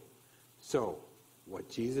given. So, what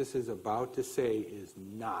Jesus is about to say is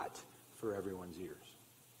not for everyone's ears.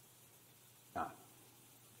 Not.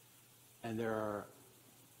 And there are,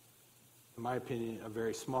 in my opinion, a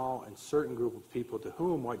very small and certain group of people to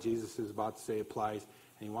whom what Jesus is about to say applies,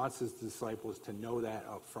 and he wants his disciples to know that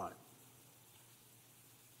up front.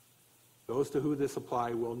 Those to whom this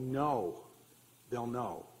applies will know, they'll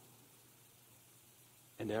know.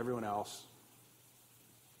 And to everyone else,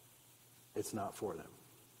 it's not for them.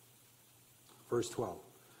 Verse 12.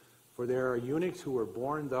 For there are eunuchs who were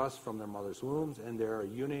born thus from their mother's wombs, and there are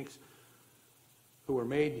eunuchs who were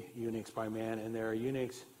made eunuchs by man, and there are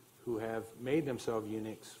eunuchs who have made themselves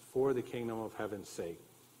eunuchs for the kingdom of heaven's sake.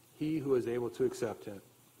 He who is able to accept it,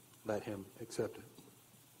 let him accept it.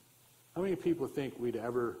 How many people think we'd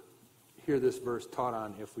ever hear this verse taught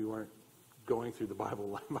on if we weren't going through the Bible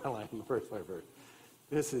line by line, verse by verse?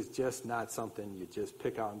 This is just not something you just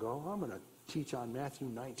pick out and go, I'm going to teach on Matthew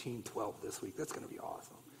 19:12 this week. That's going to be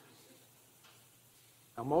awesome.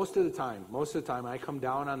 Now, most of the time, I come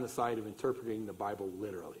down on the side of interpreting the Bible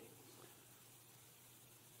literally.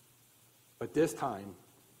 But this time,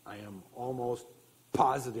 I am almost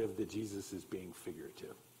positive that Jesus is being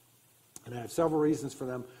figurative. And I have several reasons for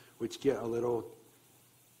them, which get a little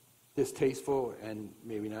distasteful and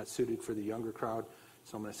maybe not suited for the younger crowd.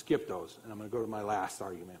 So I'm going to skip those, and I'm going to go to my last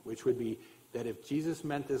argument, which would be that if Jesus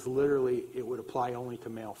meant this literally, it would apply only to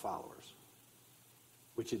male followers,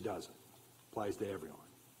 which it doesn't. It applies to everyone.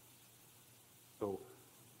 So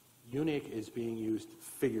eunuch is being used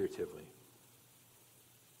figuratively.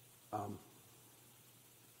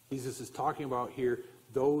 Jesus is talking about here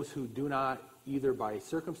those who do not, either by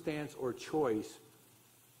circumstance or choice,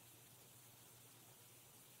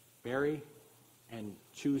 marry and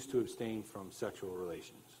choose to abstain from sexual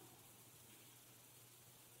relations.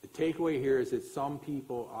 The takeaway here is that some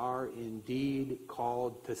people are indeed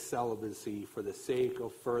called to celibacy for the sake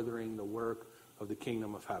of furthering the work of the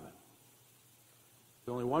kingdom of heaven.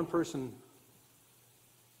 There's only one person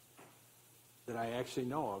that I actually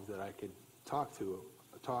know of that I could talk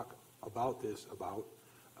about this about.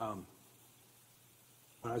 When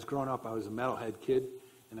I was growing up, I was a metalhead kid,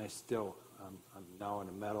 and I'm now a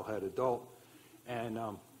metalhead adult. And,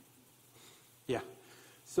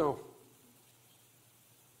 so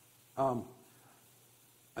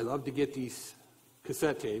I love to get these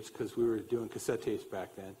cassette tapes, because we were doing cassette tapes back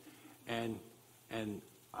then. And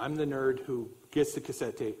I'm the nerd who gets the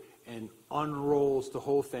cassette tape and unrolls the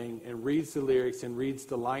whole thing and reads the lyrics and reads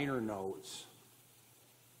the liner notes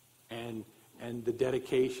and the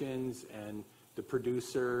dedications and the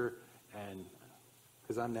producer, and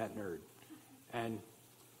because I'm that nerd. And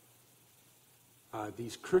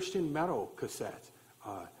these Christian metal cassettes,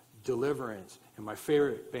 Deliverance, and my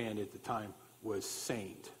favorite band at the time was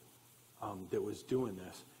Saint, that was doing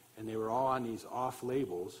this. And they were all on these off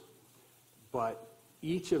labels, but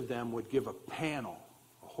each of them would give a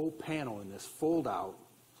whole panel in this fold out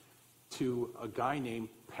to a guy named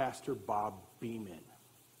Pastor Bob Beeman.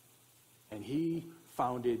 And he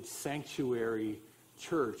founded Sanctuary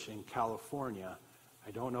Church in California.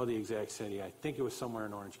 I don't know the exact city. I think it was somewhere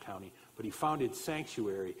in Orange County. But he founded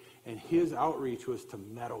Sanctuary, and his outreach was to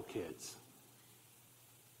metal kids.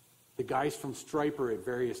 The guys from Stryper at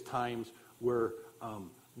various times were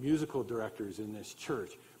musical directors in this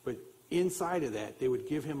church. But inside of that, they would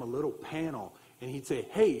give him a little panel, and he'd say,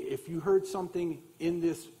 hey, if you heard something in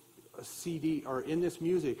this CD or in this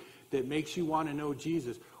music that makes you want to know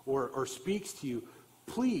Jesus or speaks to you,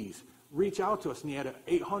 please reach out to us. And he had an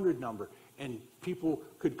 800 number. and people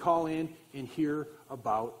could call in and hear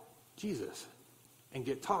about Jesus and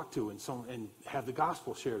get talked to and have the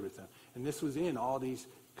gospel shared with them. And this was in all these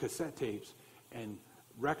cassette tapes and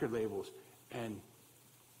record labels.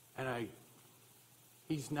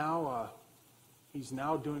 He's now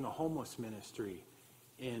doing a homeless ministry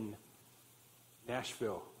in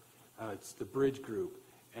Nashville. It's the Bridge Group,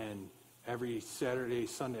 and every Saturday,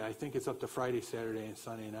 Sunday, I think it's up to Friday, Saturday, and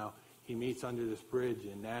Sunday now, he meets under this bridge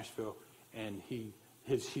in Nashville, and he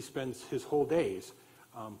spends his whole days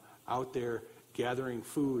out there gathering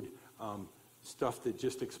food, stuff that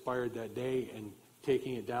just expired that day, and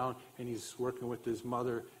taking it down, and he's working with his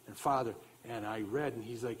mother and father. And I read, and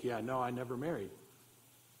he's like, yeah, no, I never married.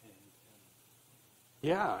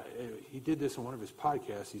 Yeah, he did this in one of his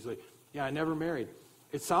podcasts. He's like, yeah, I never married.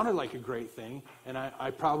 It sounded like a great thing, and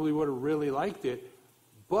I probably would have really liked it,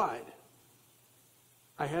 but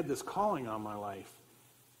I had this calling on my life,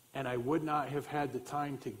 and I would not have had the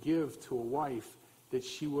time to give to a wife that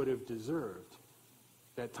she would have deserved.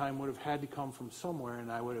 That time would have had to come from somewhere,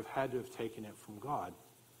 and I would have had to have taken it from God.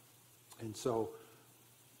 And so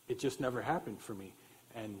it just never happened for me.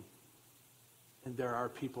 And there are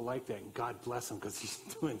people like that, and God bless him, because he's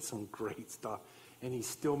doing some great stuff. And he's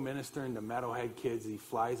still ministering to metalhead kids. He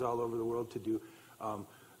flies all over the world to do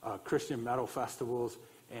Christian metal festivals,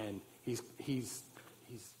 and he's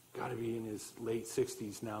got to be in his late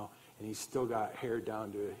 60s now, and he's still got hair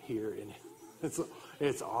down to here, and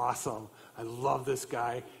it's awesome. I love this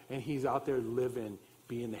guy, and he's out there living,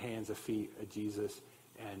 being the hands and feet of Jesus,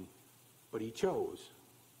 but he chose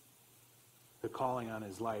the calling on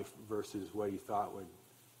his life versus what he thought would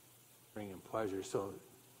bring him pleasure. So,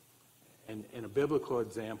 and a biblical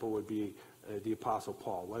example would be the Apostle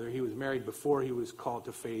Paul. Whether he was married before he was called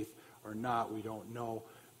to faith or not, we don't know,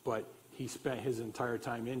 but he spent his entire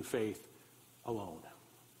time in faith alone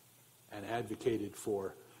and advocated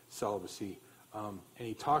for celibacy. And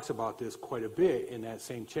he talks about this quite a bit in that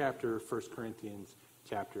same chapter, 1 Corinthians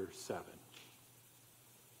chapter 7.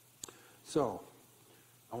 So,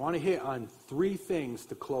 I want to hit on three things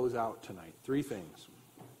to close out tonight. Three things.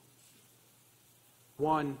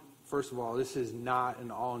 One, first of all, this is not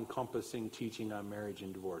an all-encompassing teaching on marriage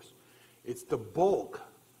and divorce. It's the bulk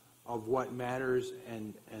of what matters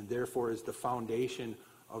and therefore is the foundation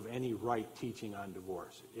of any right teaching on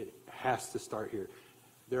divorce. It has to start here.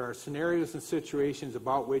 There are scenarios and situations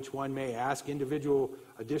about which one may ask individual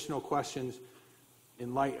additional questions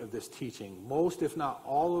in light of this teaching. Most, if not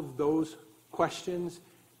all, of those questions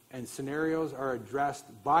and scenarios are addressed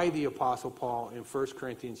by the Apostle Paul in 1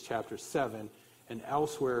 Corinthians chapter 7 and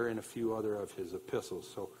elsewhere in a few other of his epistles.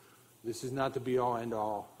 So this is not the be-all,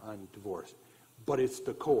 end-all on divorce. But it's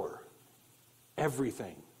the core.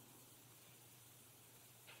 Everything.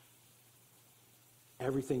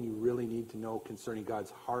 Everything you really need to know concerning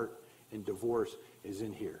God's heart in divorce is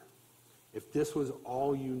in here. If this was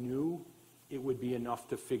all you knew, it would be enough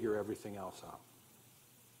to figure everything else out.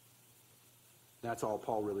 That's all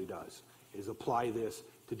Paul really does, is apply this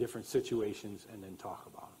to different situations and then talk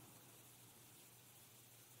about them.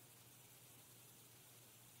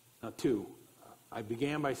 Now, two, I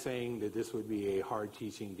began by saying that this would be a hard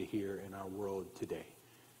teaching to hear in our world today.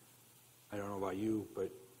 I don't know about you, but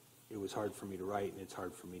it was hard for me to write, and it's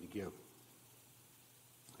hard for me to give.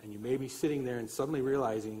 And you may be sitting there and suddenly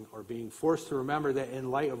realizing or being forced to remember that in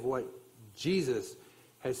light of what Jesus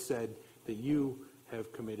has said, that you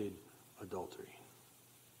have committed adultery.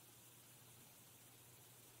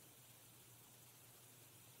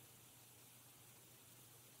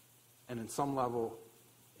 And in some level,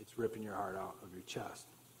 it's ripping your heart out of your chest.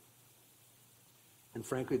 And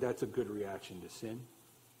frankly, that's a good reaction to sin.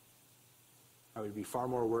 I would be far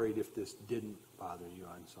more worried if this didn't bother you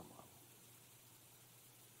on some level.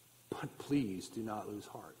 But please do not lose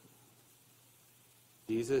heart.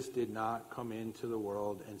 Jesus did not come into the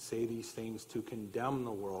world and say these things to condemn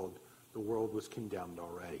the world. The world was condemned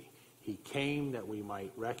already. He came that we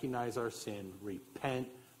might recognize our sin, repent,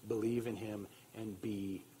 believe in him, and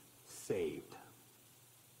be saved.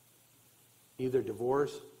 Either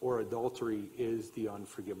divorce or adultery is the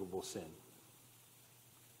unforgivable sin.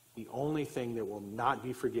 The only thing that will not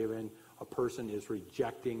be forgiven a person is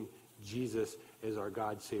rejecting Jesus as our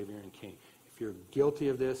God, Savior, and King. If you're guilty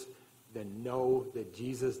of this, then know that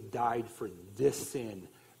Jesus died for this sin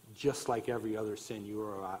just like every other sin you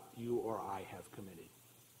or I have committed.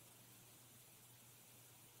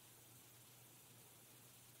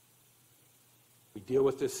 We deal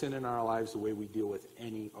with this sin in our lives the way we deal with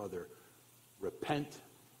any other. Repent,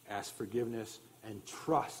 ask forgiveness, and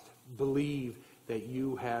trust, believe that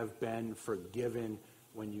you have been forgiven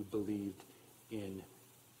when you believed in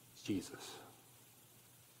Jesus.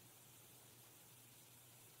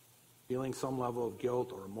 Feeling some level of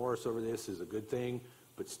guilt or remorse over this is a good thing,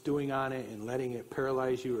 but stewing on it and letting it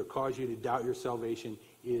paralyze you or cause you to doubt your salvation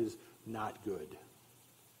is not good.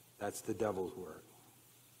 That's the devil's work.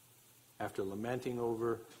 After lamenting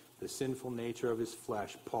over the sinful nature of his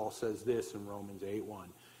flesh, Paul says this in Romans 8:1.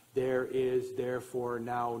 There is therefore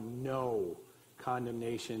now no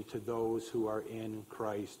condemnation to those who are in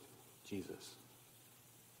Christ Jesus.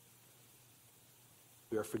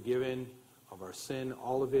 We are forgiven of our sin,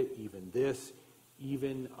 all of it, even this,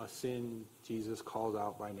 even a sin Jesus calls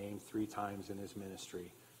out by name 3 times in his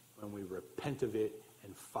ministry, when we repent of it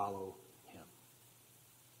and follow him.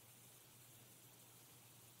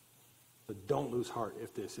 So don't lose heart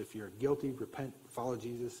if you're guilty, repent, follow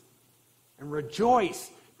Jesus, and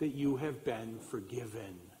rejoice that you have been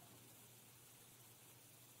forgiven.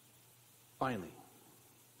 Finally,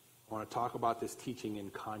 I want to talk about this teaching in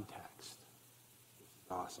context. This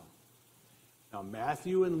is awesome. Now,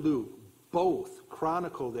 Matthew and Luke both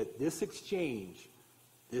chronicle that this exchange,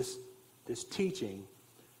 this teaching,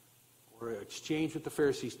 or exchange with the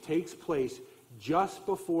Pharisees, takes place just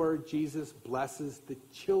before Jesus blesses the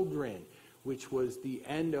children, which was the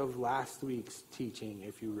end of last week's teaching,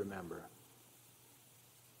 if you remember.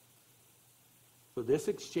 So this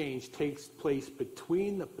exchange takes place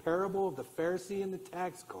between the parable of the Pharisee and the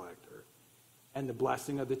tax collector and the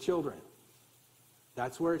blessing of the children.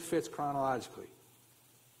 That's where it fits chronologically.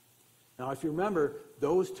 Now, if you remember,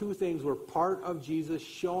 those 2 things were part of Jesus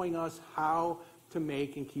showing us how to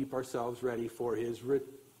make and keep ourselves ready for his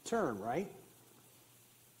return, right?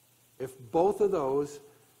 If both of those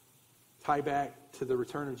tie back to the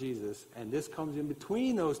return of Jesus, and this comes in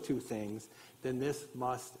between those 2 things, then this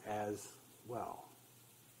must as well.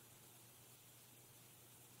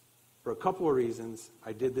 For a couple of reasons,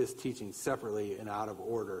 I did this teaching separately and out of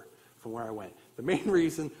order from where I went. The main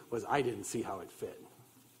reason was I didn't see how it fit.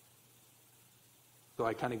 So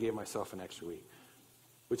I kind of gave myself an extra week,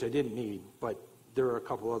 which I didn't need, but there are a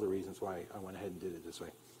couple other reasons why I went ahead and did it this way.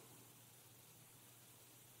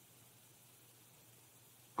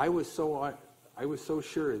 I was so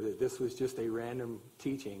sure that this was just a random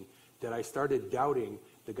teaching that I started doubting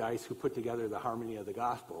the guys who put together the Harmony of the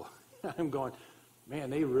Gospel. I'm going, man,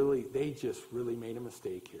 they just really made a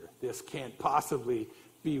mistake here. This can't possibly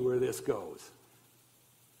be where this goes.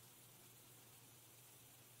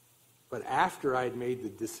 But after I had made the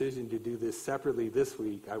decision to do this separately this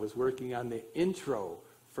week, I was working on the intro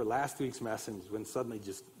for last week's message when suddenly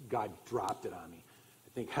just God dropped it on me. I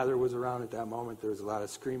think Heather was around at that moment. There was a lot of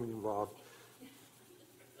screaming involved.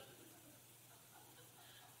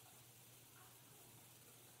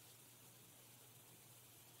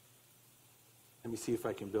 Let me see if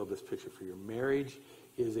I can build this picture for you. Marriage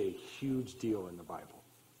is a huge deal in the Bible.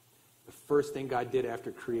 The first thing God did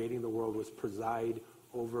after creating the world was preside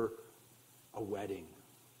over a wedding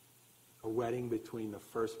between the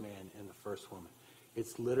first man and the first woman.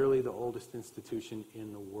 It's literally the oldest institution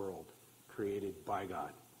in the world created by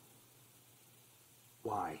God.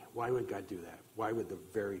 Why? Why would God do that? Why would the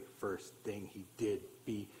very first thing he did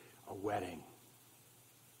be a wedding?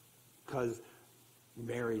 Because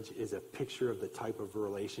marriage is a picture of the type of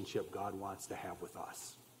relationship God wants to have with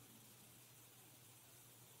us.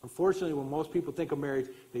 Unfortunately, when most people think of marriage,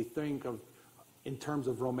 they think of in terms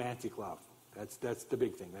of romantic love. That's the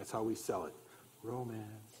big thing. That's how we sell it.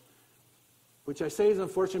 Romance. Which I say is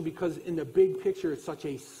unfortunate because in the big picture, it's such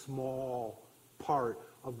a small part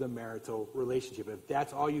of the marital relationship. If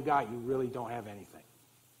that's all you got, you really don't have anything.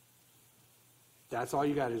 That's all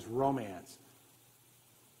you got is romance.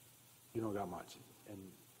 You don't got much. And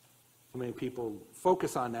so many people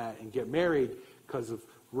focus on that and get married because of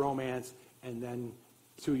romance, and then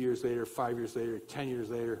 2 years later, 5 years later, 10 years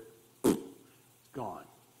later, it's gone.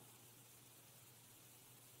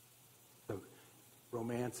 The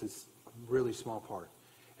romance is a really small part.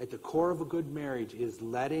 At the core of a good marriage is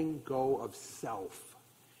letting go of self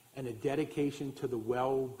and a dedication to the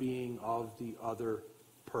well-being of the other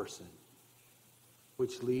person,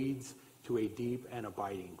 which leads to a deep and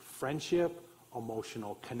abiding friendship,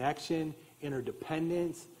 emotional connection,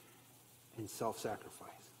 interdependence, and self-sacrifice.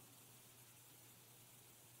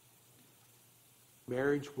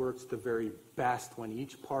 Marriage works the very best when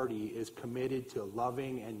each party is committed to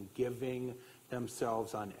loving and giving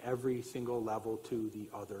themselves on every single level to the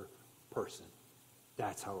other person.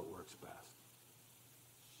 That's how it works best.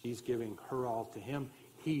 She's giving her all to him.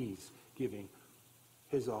 He's giving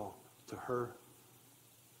his all to her.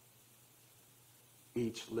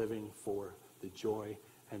 Each living for the joy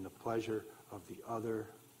and the pleasure of the other.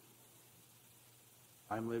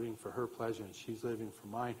 I'm living for her pleasure and she's living for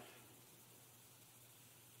mine.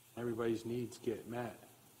 Everybody's needs get met.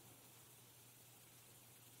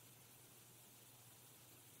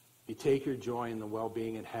 You take your joy in the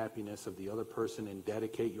well-being and happiness of the other person and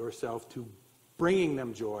dedicate yourself to bringing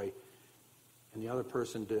them joy, and the other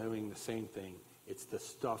person doing the same thing. It's the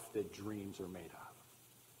stuff that dreams are made of.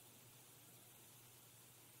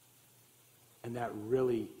 And that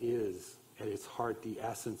really is, at its heart, the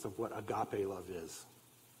essence of what agape love is.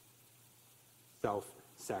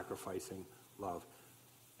 Self-sacrificing love.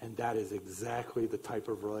 And that is exactly the type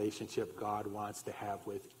of relationship God wants to have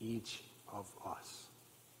with each of us.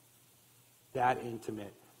 That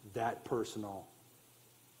intimate, that personal.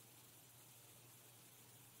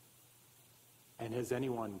 And has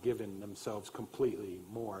anyone given themselves completely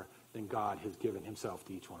more than God has given himself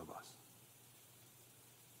to each one of us?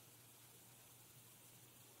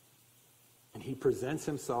 And he presents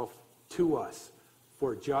himself to us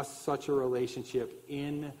for just such a relationship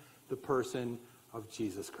in the person of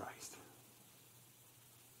Jesus Christ.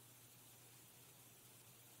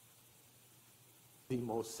 The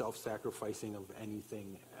most self-sacrificing of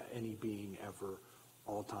anything, any being ever,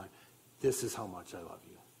 all time. This is how much I love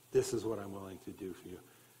you. This is what I'm willing to do for you.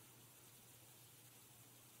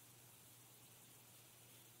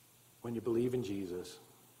 When you believe in Jesus,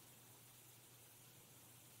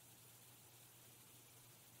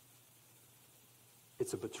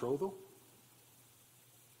 it's a betrothal.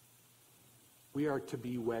 We are to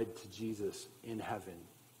be wed to Jesus in heaven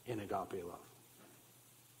in agape love.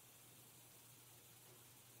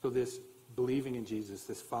 So this believing in Jesus,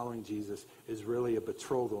 this following Jesus, is really a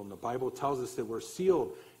betrothal. And the Bible tells us that we're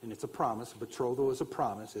sealed, and it's a promise. A betrothal is a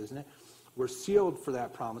promise, isn't it? We're sealed for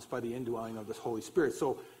that promise by the indwelling of the Holy Spirit.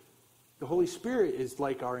 So the Holy Spirit is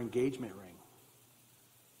like our engagement ring.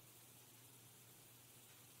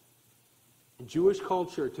 In Jewish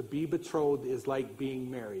culture, to be betrothed is like being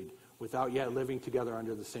married without yet living together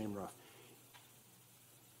under the same roof.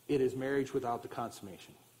 It is marriage without the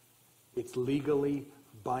consummation. It's legally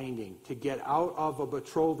binding. To get out of a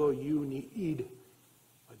betrothal, you need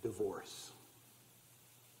a divorce.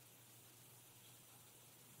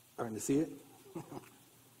 Starting to see it?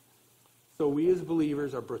 So we as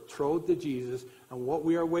believers are betrothed to Jesus, and what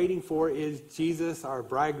we are waiting for is Jesus, our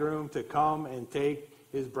bridegroom, to come and take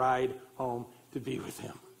his bride home to be with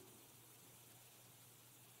him.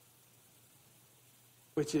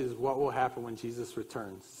 Which is what will happen when Jesus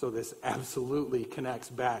returns. So this absolutely connects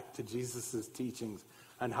back to Jesus' teachings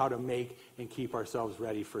on how to make and keep ourselves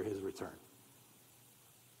ready for his return.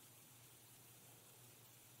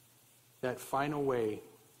 That final way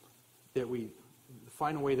that we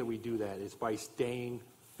do that is by staying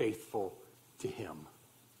faithful to him.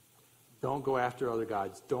 Don't go after other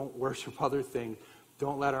gods. Don't worship other things.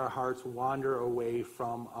 Don't let our hearts wander away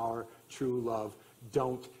from our true love.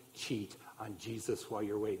 Don't cheat on Jesus while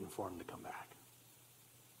you're waiting for him to come back.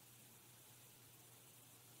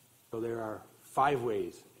 So there are 5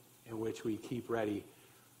 ways in which we keep ready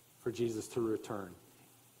for Jesus to return.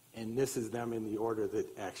 And this is them in the order that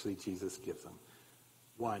actually Jesus gives them.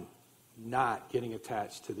 1, not getting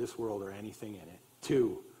attached to this world or anything in it.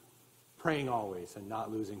 2, praying always and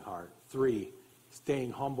not losing heart. 3,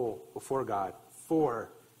 staying humble before God. 4,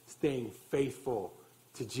 staying faithful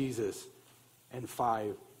to Jesus. And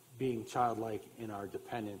 5, being childlike in our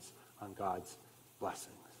dependence on God's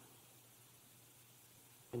blessings.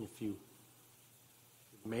 And if you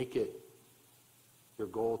make it your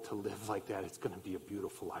goal to live like that, it's going to be a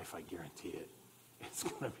beautiful life, I guarantee it. It's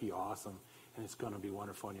going to be awesome, and it's going to be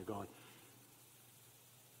wonderful, and you're going,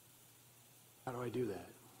 how do I do that?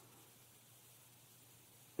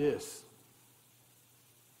 This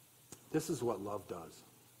is what love does.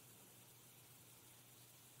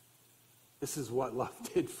 This is what love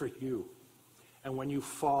did for you. And when you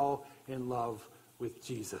fall in love with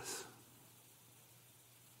Jesus,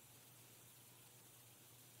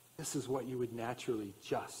 this is what you would naturally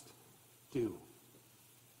just do.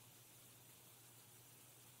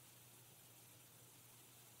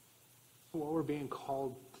 What we're being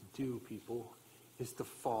called to do, people, is to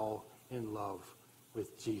fall in love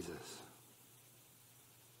with Jesus.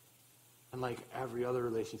 And like every other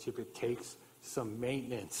relationship, it takes some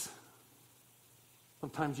maintenance.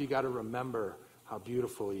 Sometimes you got to remember how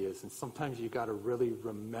beautiful he is, and sometimes you got to really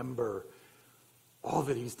remember all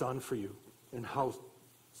that he's done for you and how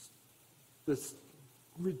this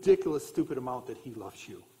ridiculous, stupid amount that he loves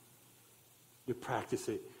you. You practice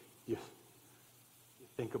it. You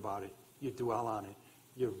think about it. You dwell on it.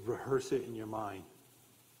 You rehearse it in your mind.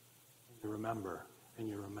 And you remember, and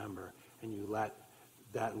you remember, and you let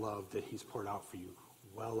that love that he's poured out for you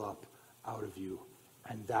well up out of you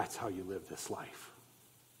And that's how you live this life.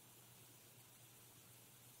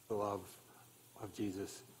 The love of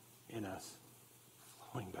Jesus in us,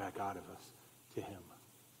 flowing back out of us to him.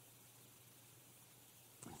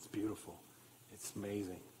 It's beautiful. It's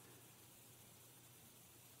amazing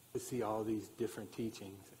to see all these different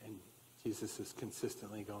teachings, and Jesus is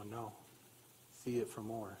consistently going, no, see it for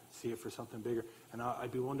more. See it for something bigger. And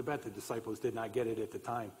I'd be willing to bet the disciples did not get it at the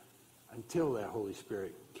time until that Holy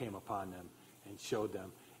Spirit came upon them and showed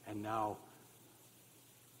them. And now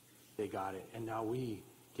they got it. And now we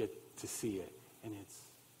get to see it. And it's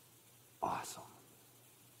awesome.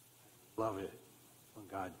 Love it when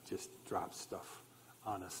God just drops stuff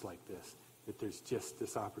on us like this. That there's just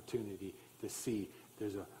this opportunity to see.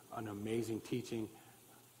 There's an amazing teaching,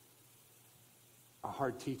 a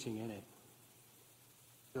hard teaching in it.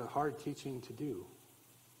 A hard teaching to do.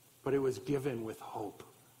 But it was given with hope.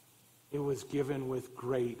 It was given with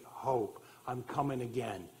great hope. I'm coming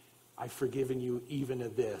again. I've forgiven you even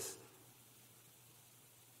of this.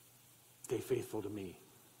 Stay faithful to me.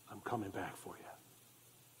 I'm coming back for you.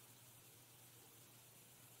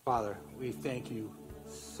 Father, we thank you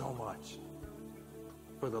so much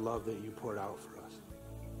for the love that you poured out for us.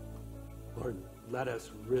 Lord, let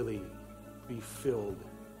us really be filled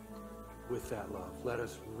with that love. Let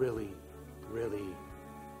us really, really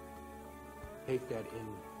take that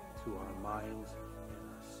into our minds and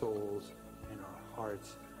our souls and our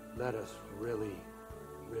hearts. Let us really,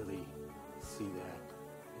 really see that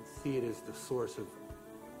and see it as the source of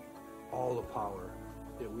all the power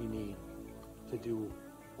that we need to do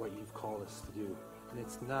what you've called us to do. And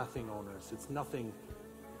it's nothing onerous. It's nothing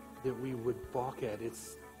that we would balk at.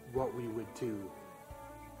 It's what we would do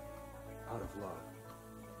out of love.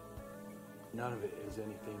 None of it is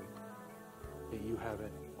anything that you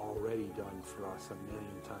haven't already done for us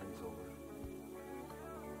 1,000,000 times over.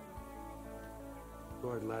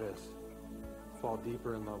 Lord, let us fall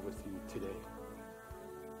deeper in love with you today.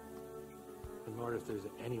 And Lord, if there's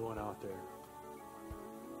anyone out there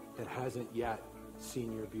that hasn't yet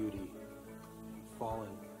seen your beauty and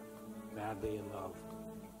fallen madly in love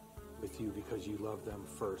with you because you love them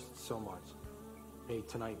first so much, may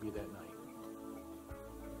tonight be that night.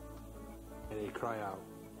 May they cry out,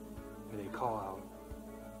 may they call out,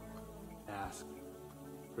 ask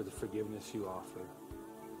for the forgiveness you offer,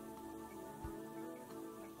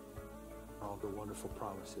 all the wonderful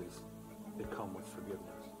promises that come with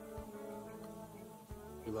forgiveness.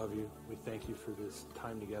 We love you. We thank you for this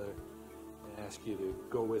time together and ask you to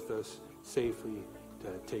go with us safely,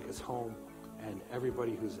 to take us home. And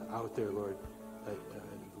everybody who's out there, Lord,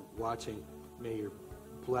 watching, may your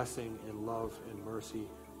blessing and love and mercy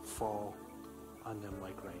fall on them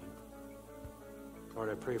like rain. Lord,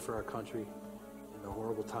 I pray for our country and the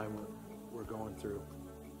horrible time we're going through.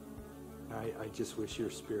 I just wish your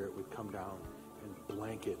spirit would come down and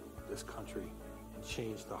blanket this country and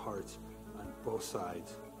change the hearts on both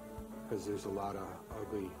sides, because there's a lot of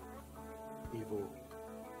ugly, evil,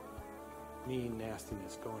 mean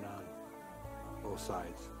nastiness going on both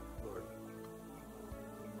sides. Lord,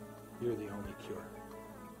 you're the only cure.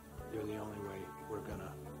 You're the only way we're going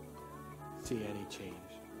to see any change.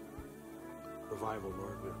 Revival,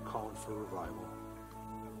 Lord, we're calling for revival.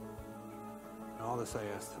 And all this I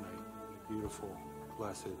ask tonight in the beautiful,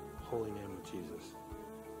 blessed, holy name of Jesus.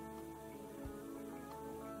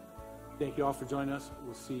 Thank you all for joining us.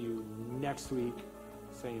 We'll see you next week.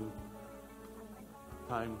 Same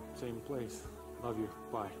time, same place. Love you.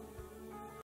 Bye.